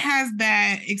 what has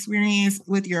that experience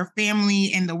with your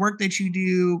family and the work that you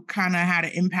do kind of had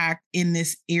an impact in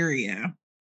this area?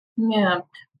 Yeah.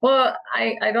 Well,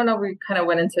 I don't know if we kind of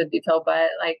went into detail, but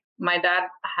like my dad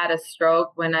had a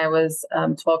stroke when I was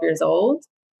 12 years old.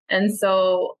 And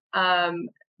so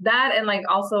that and like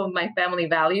also my family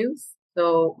values.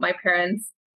 So my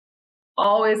parents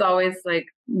always like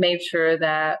made sure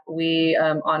that we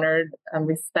honored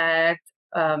respect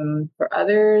for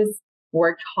others,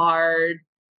 worked hard,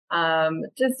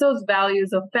 just those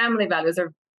values of family values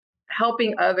of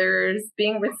helping others,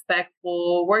 being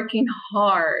respectful, working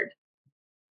hard.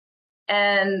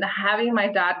 And having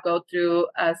my dad go through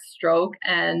a stroke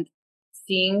and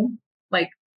seeing like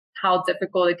how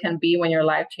difficult it can be when your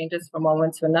life changes from one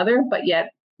moment to another, but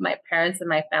yet my parents and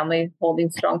my family holding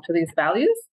strong to these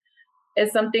values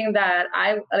is something that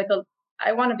I like.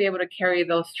 I want to be able to carry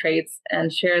those traits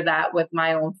and share that with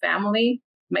my own family,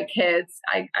 my kids.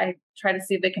 I try to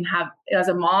see if they can have, as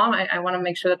a mom, I want to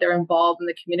make sure that they're involved in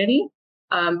the community,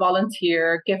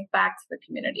 volunteer, give back to the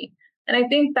community. And I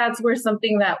think that's where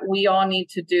something that we all need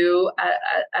to do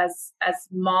as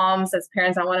moms, as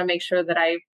parents. I want to make sure that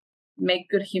I make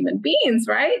good human beings,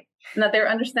 right? And that they're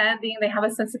understanding, they have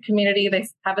a sense of community, they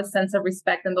have a sense of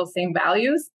respect and those same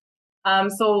values.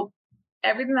 So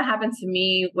everything that happened to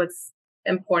me was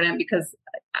important because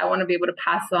I want to be able to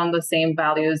pass on the same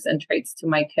values and traits to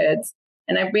my kids.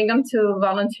 And I bring them to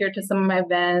volunteer to some of my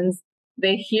events.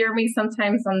 They hear me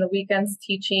sometimes on the weekends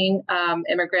teaching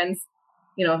immigrants,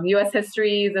 you know, U.S.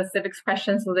 history, the civics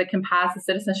questions, so they can pass the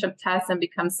citizenship test and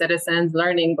become citizens,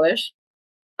 learn English.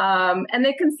 And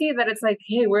they can see that it's like,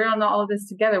 hey, we're on all of this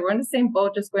together. We're in the same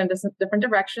boat, just going different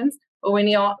directions, but we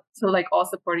need all to like all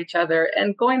support each other.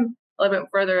 And going a little bit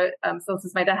further, so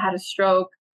since my dad had a stroke,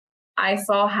 I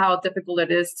saw how difficult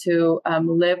it is to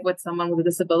live with someone with a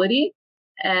disability.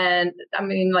 And I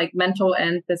mean, like mental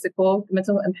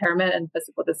impairment and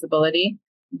physical disability.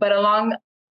 But along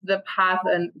the path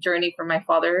and journey for my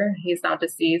father, he's now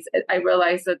deceased, I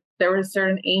realized that there were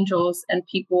certain angels and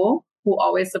people who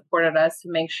always supported us to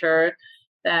make sure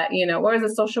that, you know, or as a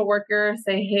social worker,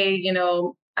 say, hey, you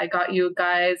know, I got you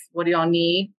guys, what do y'all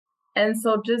need? And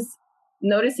so just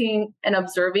noticing and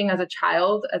observing as a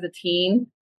child, as a teen,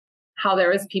 how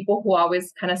there is people who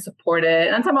always kind of support it.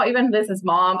 And I'm talking about even this as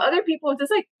mom, other people just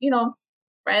like, you know,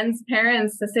 friends,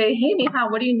 parents to say, hey,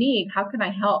 Mija, what do you need? How can I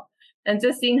help? And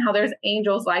just seeing how there's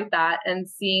angels like that and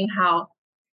seeing how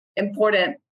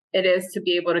important it is to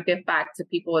be able to give back to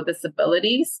people with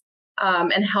disabilities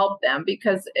and help them,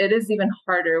 because it is even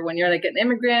harder when you're like an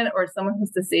immigrant or someone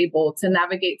who's disabled to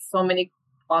navigate so many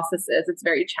processes. It's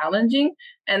very challenging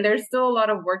and there's still a lot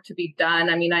of work to be done.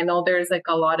 I mean, I know there's like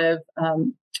a lot of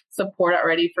support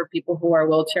already for people who are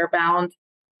wheelchair bound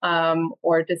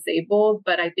or disabled,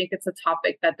 but I think it's a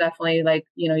topic that definitely, like,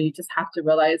 you know, you just have to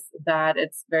realize that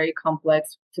it's very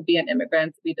complex to be an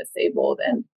immigrant, to be disabled.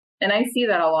 And I see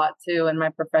that a lot too in my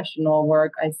professional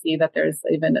work. I see that there's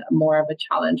even more of a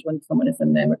challenge when someone is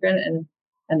an immigrant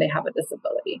and they have a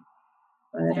disability.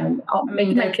 But I'll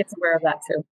make my kids aware of that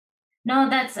too. No,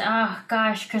 that's oh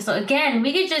gosh, Crystal. Again,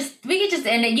 we could just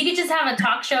end it. You could just have a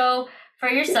talk show for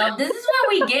yourself. This is why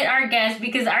we get our guests,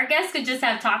 because our guests could just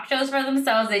have talk shows for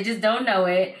themselves. They just don't know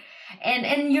it.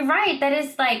 And you're right. That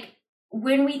is like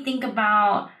when we think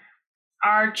about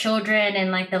our children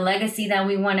and like the legacy that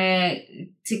we want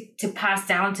to pass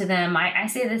down to them. I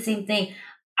say the same thing.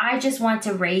 I just want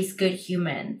to raise good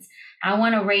humans. I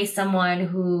want to raise someone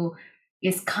who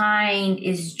is kind,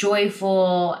 is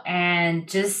joyful, and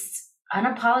just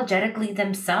unapologetically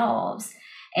themselves.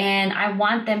 And I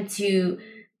want them to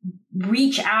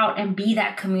reach out and be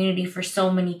that community for so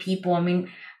many people. I mean,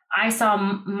 I saw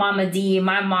Mama D,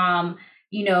 my mom,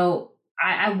 you know,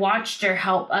 I watched her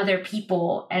help other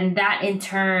people, and that in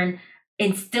turn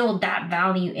instilled that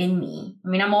value in me. I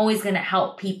mean, I'm always going to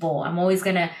help people. I'm always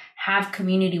going to have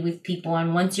community with people.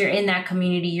 And once you're in that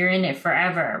community, you're in it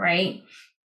forever, right?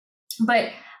 But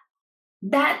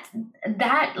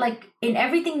that like in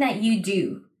everything that you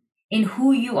do, in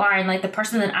who you are, and like the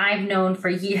person that I've known for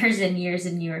years and years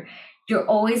and years, you're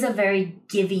always a very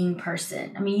giving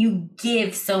person. I mean, you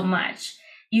give so much.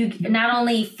 You not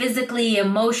only physically,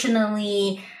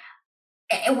 emotionally,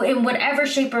 in whatever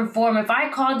shape or form. If I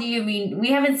called you, I mean,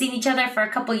 we haven't seen each other for a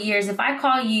couple of years. If I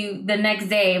call you the next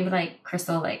day and be like,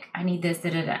 Crystal, like, I need this,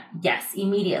 yes,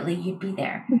 immediately you'd be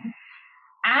there.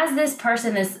 As this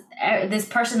person, this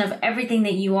person of everything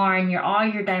that you are and all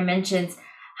your dimensions,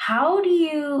 how do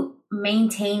you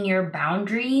maintain your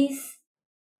boundaries,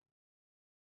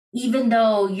 even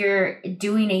though you're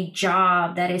doing a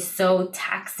job that is so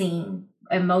taxing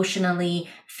emotionally,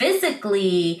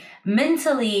 physically,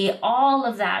 mentally, all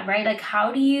of that, right? Like, how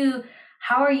are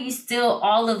you still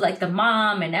all of like the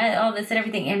mom and all this and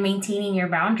everything and maintaining your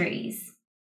boundaries?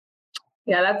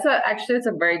 Yeah, actually, it's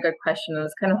a very good question. It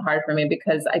was kind of hard for me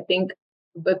because I think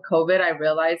with COVID, I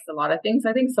realized a lot of things.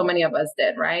 I think so many of us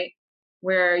did, right?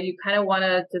 Where you kind of want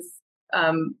to just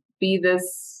be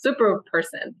this super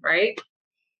person, right?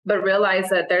 But realize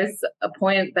that there's a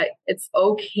point that it's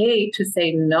okay to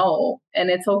say no,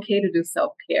 and it's okay to do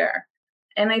self-care.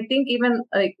 And I think even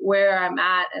like where I'm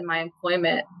at in my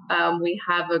employment, we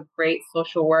have a great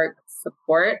social work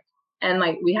support. And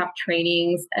like we have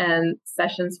trainings and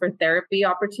sessions for therapy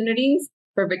opportunities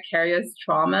for vicarious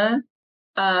trauma.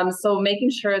 So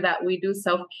making sure that we do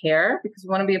self-care, because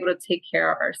we want to be able to take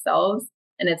care of ourselves.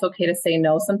 And it's okay to say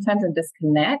no sometimes and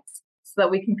disconnect so that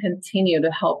we can continue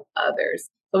to help others.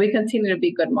 So we continue to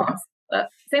be good moms.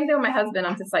 Same thing with my husband.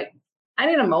 I'm just like, I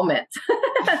need a moment.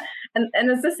 and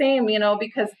it's the same, you know,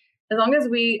 because as long as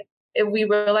if we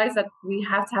realize that we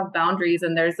have to have boundaries,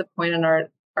 and there's a point in our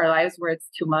lives where it's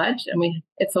too much, and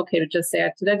it's okay to just say,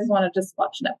 today I just want to just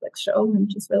watch a Netflix show and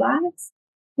just relax.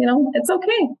 You know, it's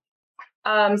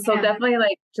okay. So definitely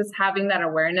like just having that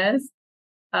awareness.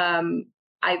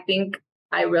 I think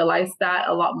I realized that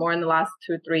a lot more in the last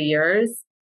 2-3 years.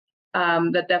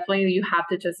 That definitely you have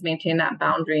to just maintain that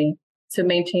boundary to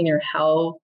maintain your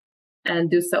health and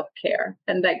do self-care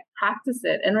and like practice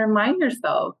it and remind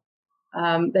yourself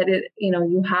that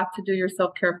you have to do your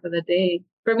self-care for the day.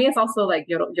 For me, it's also like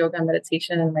yoga and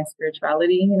meditation and my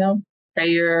spirituality, you know,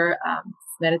 prayer,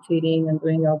 meditating and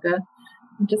doing yoga.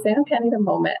 I'm just saying, okay, I need a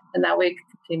moment. And that way it can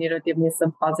continue to give me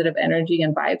some positive energy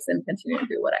and vibes and continue to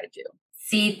do what I do.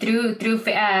 See, through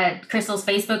Crystal's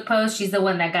Facebook post, she's the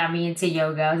one that got me into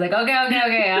yoga. I was like, okay, I'll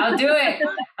do it.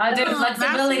 I'll do it.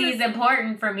 Flexibility is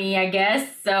important for me, I guess.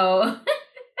 So...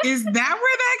 Is that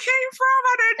where that came from?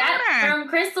 I didn't know that. From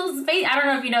Crystal's face. I don't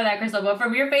know if you know that, Crystal, but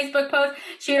from your Facebook post,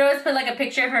 she would always put like a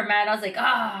picture of her mat. I was like,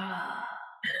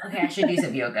 okay, I should do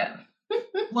some yoga.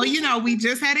 Well, you know, we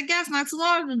just had a guest not too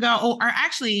long ago, or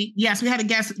actually, yes, we had a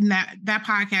guest. That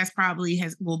podcast probably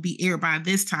will be aired by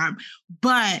this time.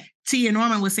 But Tia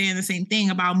Norman was saying the same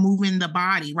thing about moving the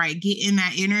body, right? Getting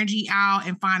that energy out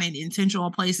and finding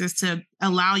intentional places to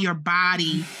allow your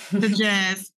body to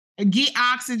just get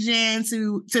oxygen,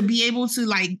 to be able to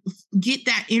like get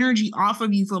that energy off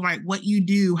of you for like what you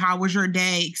do. How was your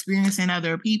day experiencing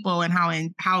other people, and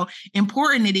how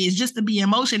important it is just to be in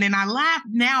motion. And I laugh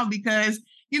now because,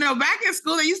 you know, back in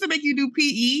school, they used to make you do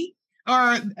PE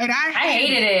and I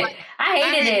hated it. I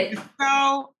hated it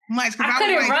so much. I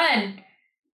couldn't run.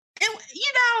 And,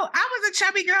 you know, I was a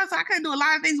chubby girl, so I couldn't do a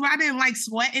lot of things, but I didn't like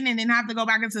sweating and then have to go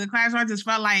back into the classroom. I just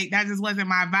felt like that just wasn't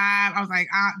my vibe. I was like,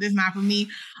 this is not for me.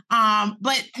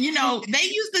 But, you know, they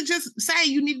used to just say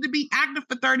you needed to be active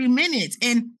for 30 minutes.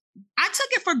 And I took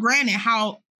it for granted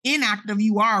how inactive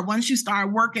you are once you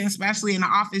start working, especially in an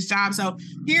office job. So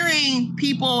hearing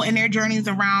people and their journeys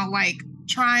around like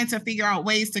trying to figure out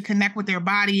ways to connect with their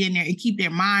body and keep their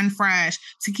mind fresh,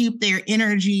 to keep their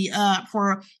energy up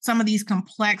for some of these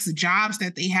complex jobs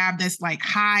that they have that's like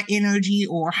high energy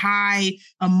or high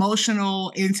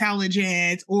emotional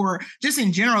intelligence, or just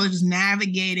in general, just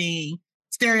navigating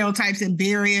stereotypes and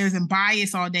barriers and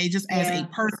bias all day just as a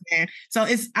person. So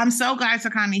I'm so glad to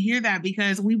kind of hear that,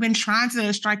 because we've been trying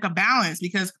to strike a balance,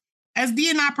 because as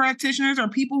D&I practitioners or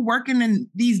people working in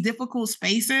these difficult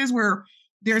spaces where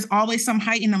there's always some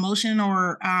heightened emotion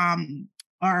or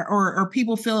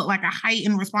people feel like a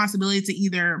heightened responsibility to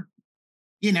either,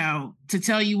 to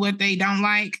tell you what they don't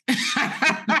like,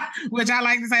 which I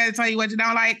like to say, to tell you what you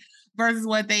don't like, versus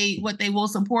what they will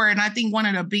support. And I think one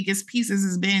of the biggest pieces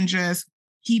has been just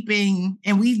keeping,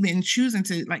 and we've been choosing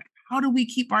to, like, how do we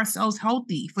keep ourselves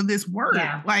healthy for this work?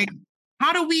 Yeah. Like,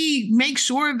 how do we make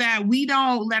sure that we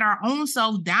don't let our own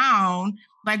self down,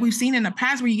 like we've seen in the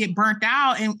past, where you get burnt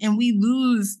out and we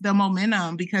lose the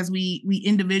momentum because we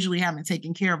individually haven't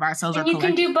taken care of ourselves. And you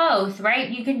can do both, right?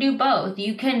 You can do both.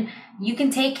 You can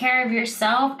take care of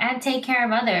yourself and take care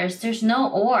of others. There's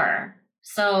no or.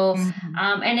 So,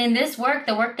 and in this work,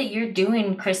 the work that you're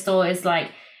doing, Crystal, is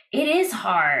like, it is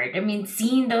hard. I mean,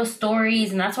 seeing those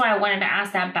stories, and that's why I wanted to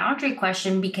ask that boundary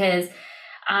question, because,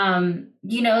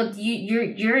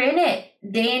 you're in it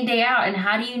day in, day out. And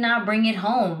how do you not bring it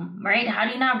home, right? How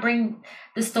do you not bring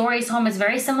the stories home? It's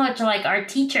very similar to like our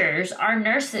teachers, our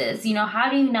nurses, how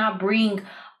do you not bring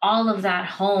all of that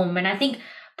home? And I think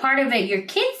part of it, your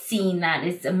kids seeing that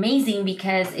is amazing,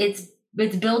 because it's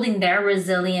building their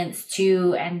resilience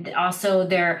too, and also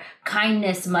their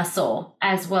kindness muscle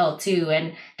as well too,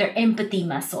 and their empathy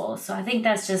muscle. So I think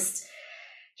that's just,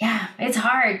 it's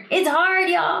hard. It's hard,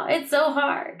 y'all. It's so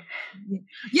hard.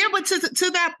 Yeah, but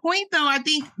to that point though, I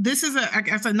think this is I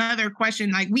guess another question.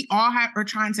 Like, we all are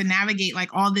trying to navigate like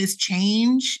all this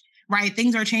change, right?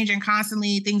 Things are changing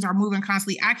constantly. Things are moving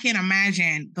constantly. I can't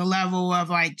imagine the level of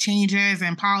like changes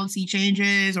and policy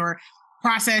changes or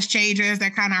process changes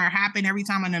that kind of happen every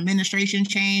time an administration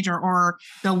change or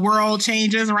the world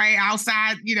changes, right?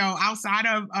 Outside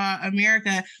of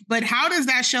America. But how does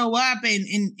that show up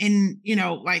in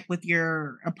like with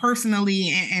your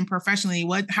personally and professionally?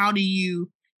 How do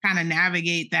you kind of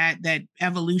navigate that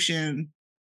evolution?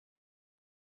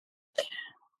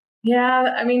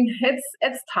 Yeah, I mean,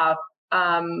 it's tough.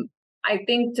 I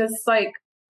think just like,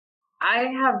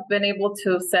 I have been able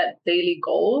to set daily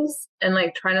goals and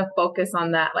like trying to focus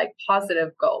on that, like positive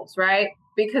goals, right?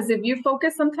 Because if you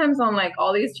focus sometimes on like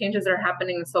all these changes that are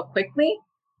happening so quickly,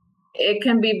 it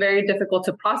can be very difficult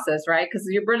to process, right? Because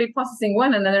you're really processing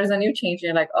one and then there's a new change and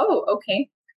you're like, oh, okay.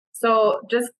 So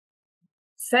just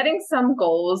setting some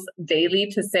goals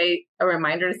daily to say, a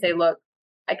reminder to say, look,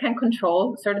 I can't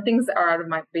control certain things that are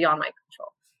beyond my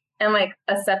control, and like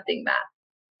accepting that.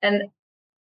 And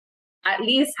at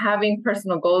least having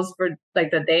personal goals for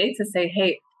like the day to say,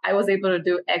 hey, I was able to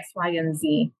do X, Y, and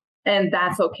Z. And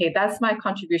that's okay. That's my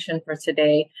contribution for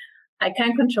today. I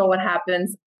can't control what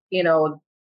happens,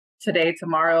 today,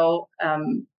 tomorrow,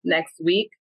 next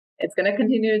week. It's going to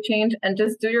continue to change, and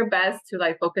just do your best to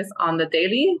like focus on the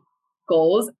daily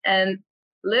goals and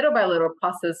little by little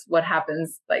process what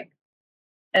happens like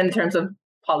in terms of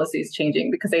policies changing,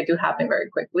 because they do happen very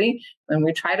quickly when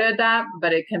we try to adapt,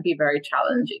 but it can be very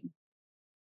challenging.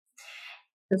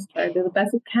 Just try to do the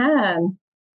best we can.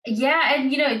 Yeah,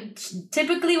 and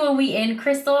typically when we end,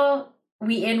 Crystal,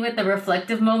 we end with a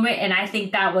reflective moment, and I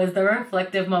think that was the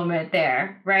reflective moment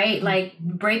there, right? Mm-hmm. Like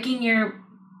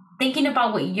thinking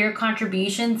about what your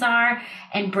contributions are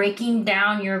and breaking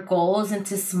down your goals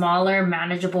into smaller,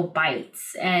 manageable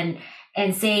bites, and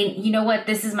saying, you know what,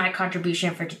 this is my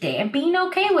contribution for today, and being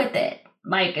okay with it.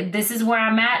 Like, this is where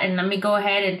I'm at, and let me go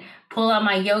ahead and pull out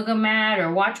my yoga mat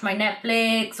or watch my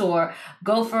Netflix or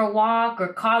go for a walk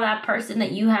or call that person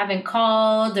that you haven't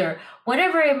called or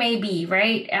whatever it may be,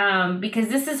 right? Because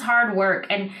this is hard work,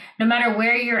 and no matter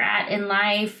where you're at in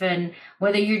life and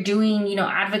whether you're doing,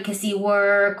 advocacy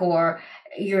work or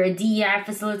you're a DEI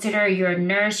facilitator, you're a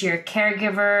nurse, you're a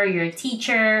caregiver, you're a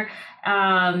teacher,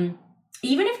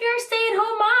 even if you're a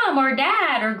stay-at-home mom or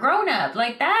dad or grown-up,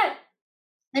 like that,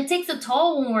 it takes a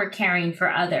toll when we're caring for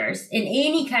others in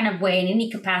any kind of way, in any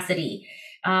capacity,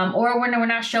 or when we're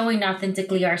not showing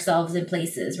authentically ourselves in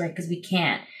places, right? Because we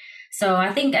can't. So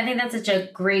I think that's such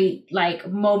a great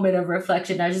moment of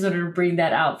reflection. I just wanted to bring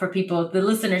that out for people, the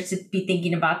listeners, to be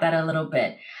thinking about that a little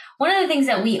bit. One of the things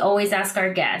that we always ask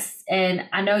our guests, and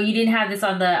I know you didn't have this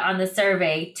on the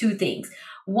survey, 2 things.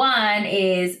 One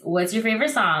is, what's your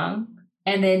favorite song?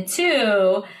 And then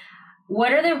 2,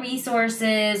 what are the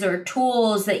resources or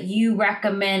tools that you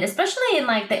recommend, especially in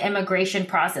like the immigration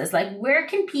process? Like, where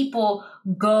can people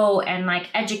go and like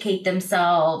educate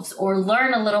themselves or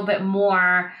learn a little bit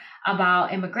more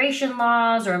about immigration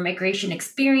laws or immigration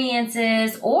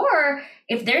experiences, or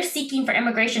if they're seeking for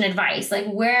immigration advice, like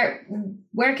where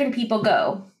can people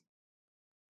go?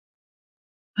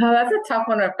 Oh, that's a tough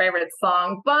one, a favorite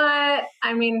song. But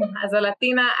I mean, as a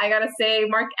Latina, I gotta say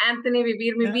Mark Anthony,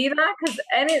 Vivir Mi Vida, because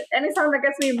any song that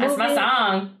gets me moving, that's my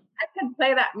song. I can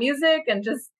play that music and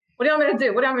just, what do you want me to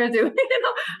do? What do you want me to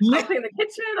do? I'll clean the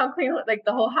kitchen, I'll clean like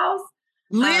the whole house.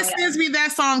 Liz sends me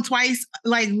that song twice,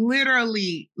 like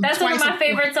literally. That's twice one of my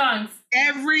favorite songs.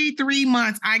 Every 3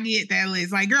 months, I get that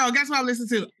list. Like, girl, guess what I listen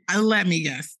to? Let me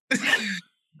guess.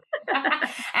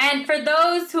 And for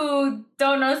those who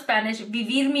don't know Spanish,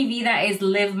 Vivir Mi Vida is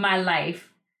live my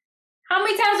life. How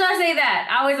many times do I say that?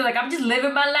 I always like, I'm just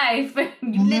living my life.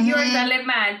 You live yours, I live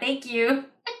mine. Thank you.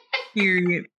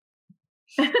 Period.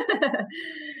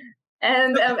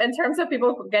 And in terms of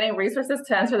people getting resources,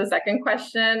 to answer the second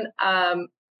question,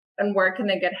 and where can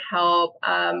they get help?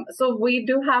 So we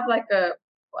do have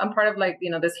I'm part of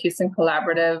this Houston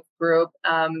collaborative group,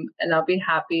 and I'll be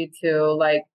happy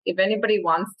to if anybody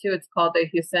wants to, it's called the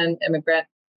Houston Immigrant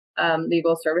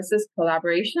Legal Services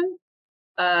Collaboration.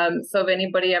 So if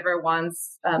anybody ever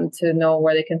wants to know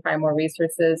where they can find more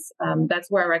resources,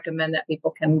 that's where I recommend that people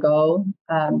can go.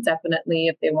 Definitely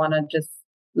if they want to just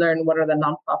learn what are the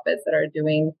nonprofits that are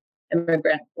doing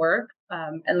immigrant work,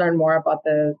 and learn more about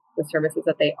the services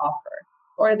that they offer.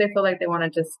 Or they feel like they want to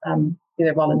just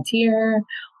either volunteer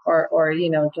or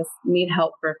just need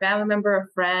help for a family member, a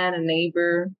friend, a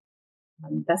neighbor.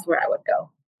 That's where I would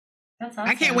go. That's awesome.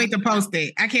 I can't wait to post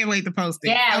it.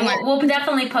 Yeah, we'll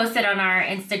definitely post it on our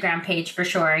Instagram page for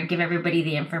sure and give everybody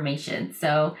the information.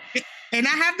 So, and I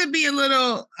have to be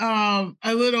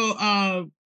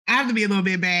I have to be a little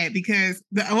bit bad, because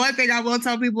the one thing I will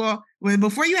tell people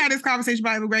before you have this conversation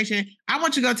about immigration, I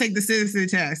want you to go take the citizen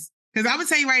test. Because I'm gonna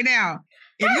tell you right now,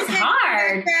 if that's you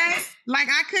hard. Like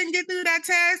I couldn't get through that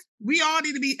test, we all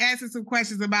need to be asking some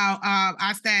questions about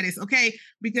our status, okay?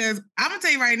 Because I'm gonna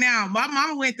tell you right now, my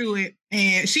mama went through it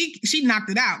and she knocked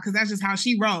it out, because that's just how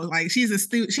she rolls. Like she's a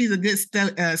good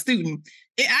student.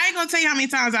 I ain't gonna tell you how many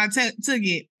times I took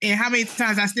it and how many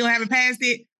times I still haven't passed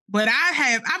it. But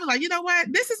I was like, you know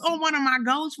what? This is on one of my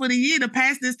goals for the year to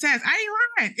pass this test. I ain't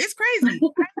lying. It's crazy.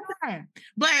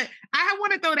 But I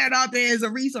want to throw that out there as a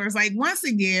resource. Like, once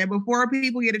again, before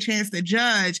people get a chance to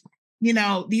judge,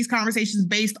 these conversations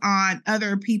based on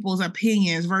other people's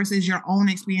opinions versus your own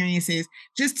experiences,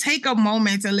 just take a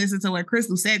moment to listen to what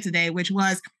Crystal said today, which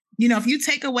was, if you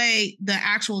take away the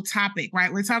actual topic,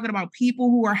 right? We're talking about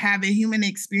people who are having human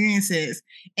experiences.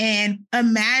 And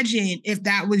imagine if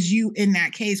that was you in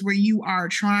that case, where you are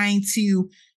trying to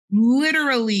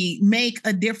literally make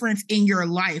a difference in your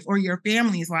life or your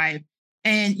family's life,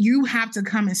 and you have to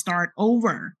come and start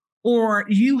over, or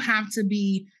you have to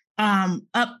be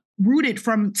uprooted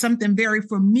from something very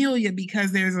familiar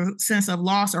because there's a sense of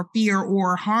loss or fear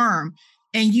or harm.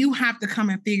 And you have to come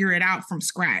and figure it out from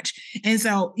scratch. And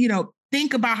so,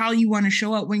 think about how you want to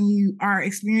show up when you are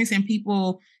experiencing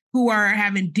people who are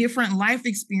having different life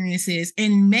experiences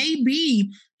and maybe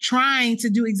trying to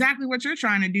do exactly what you're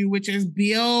trying to do, which is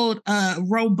build a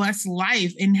robust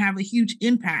life and have a huge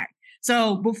impact.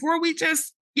 So before we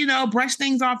just, brush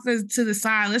things off to the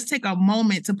side, let's take a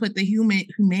moment to put the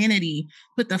humanity,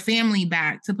 put the family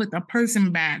back, to put the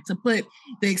person back, to put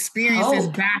the experiences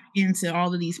back into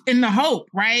all of these, and the hope,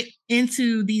 right?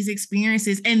 Into these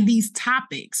experiences and these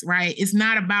topics, right? It's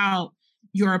not about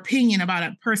your opinion about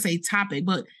a per se topic,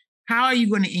 but how are you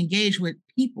going to engage with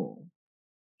people?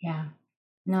 Yeah.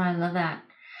 No, I love that.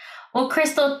 Well,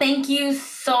 Crystal, thank you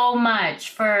so much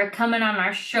for coming on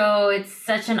our show. It's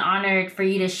such an honor for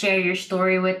you to share your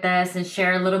story with us and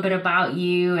share a little bit about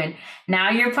you. And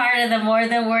now you're part of the More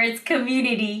Than Words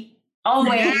community.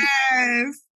 Always.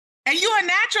 Yes. And you a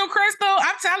natural, Crystal.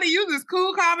 I'm telling you, this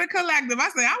cool, calm, and collective. I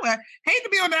say, I would hate to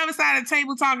be on the other side of the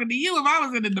table talking to you if I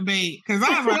was in the debate. Because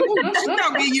I was like, ooh, she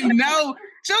don't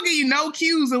she'll give you no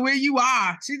cues of where you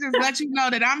are. She just lets you know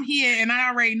that I'm here and I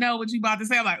already know what you about to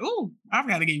say. I'm like, ooh, I've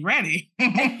got to get ready.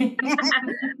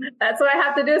 That's what I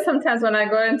have to do sometimes when I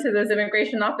go into those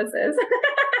immigration offices.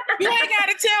 You ain't got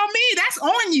to tell me. That's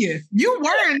on you. You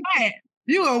wearing that.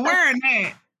 You are wearing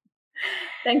that.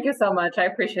 Thank you so much. I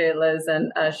appreciate it, Liz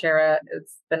and Shara.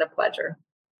 It's been a pleasure.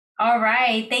 All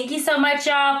right. Thank you so much,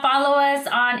 y'all. Follow us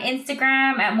on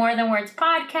Instagram at More Than Words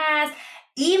Podcast.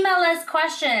 Email us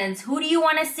questions. Who do you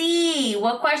want to see?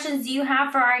 What questions do you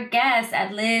have for our guests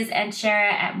at Liz and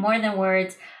Shara at More Than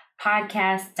Words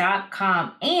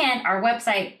podcast.com. And our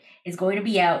website is going to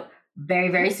be out very,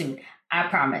 very soon. I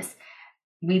promise.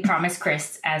 We promise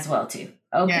Chris as well, too.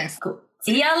 Okay, cool.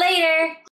 See y'all later.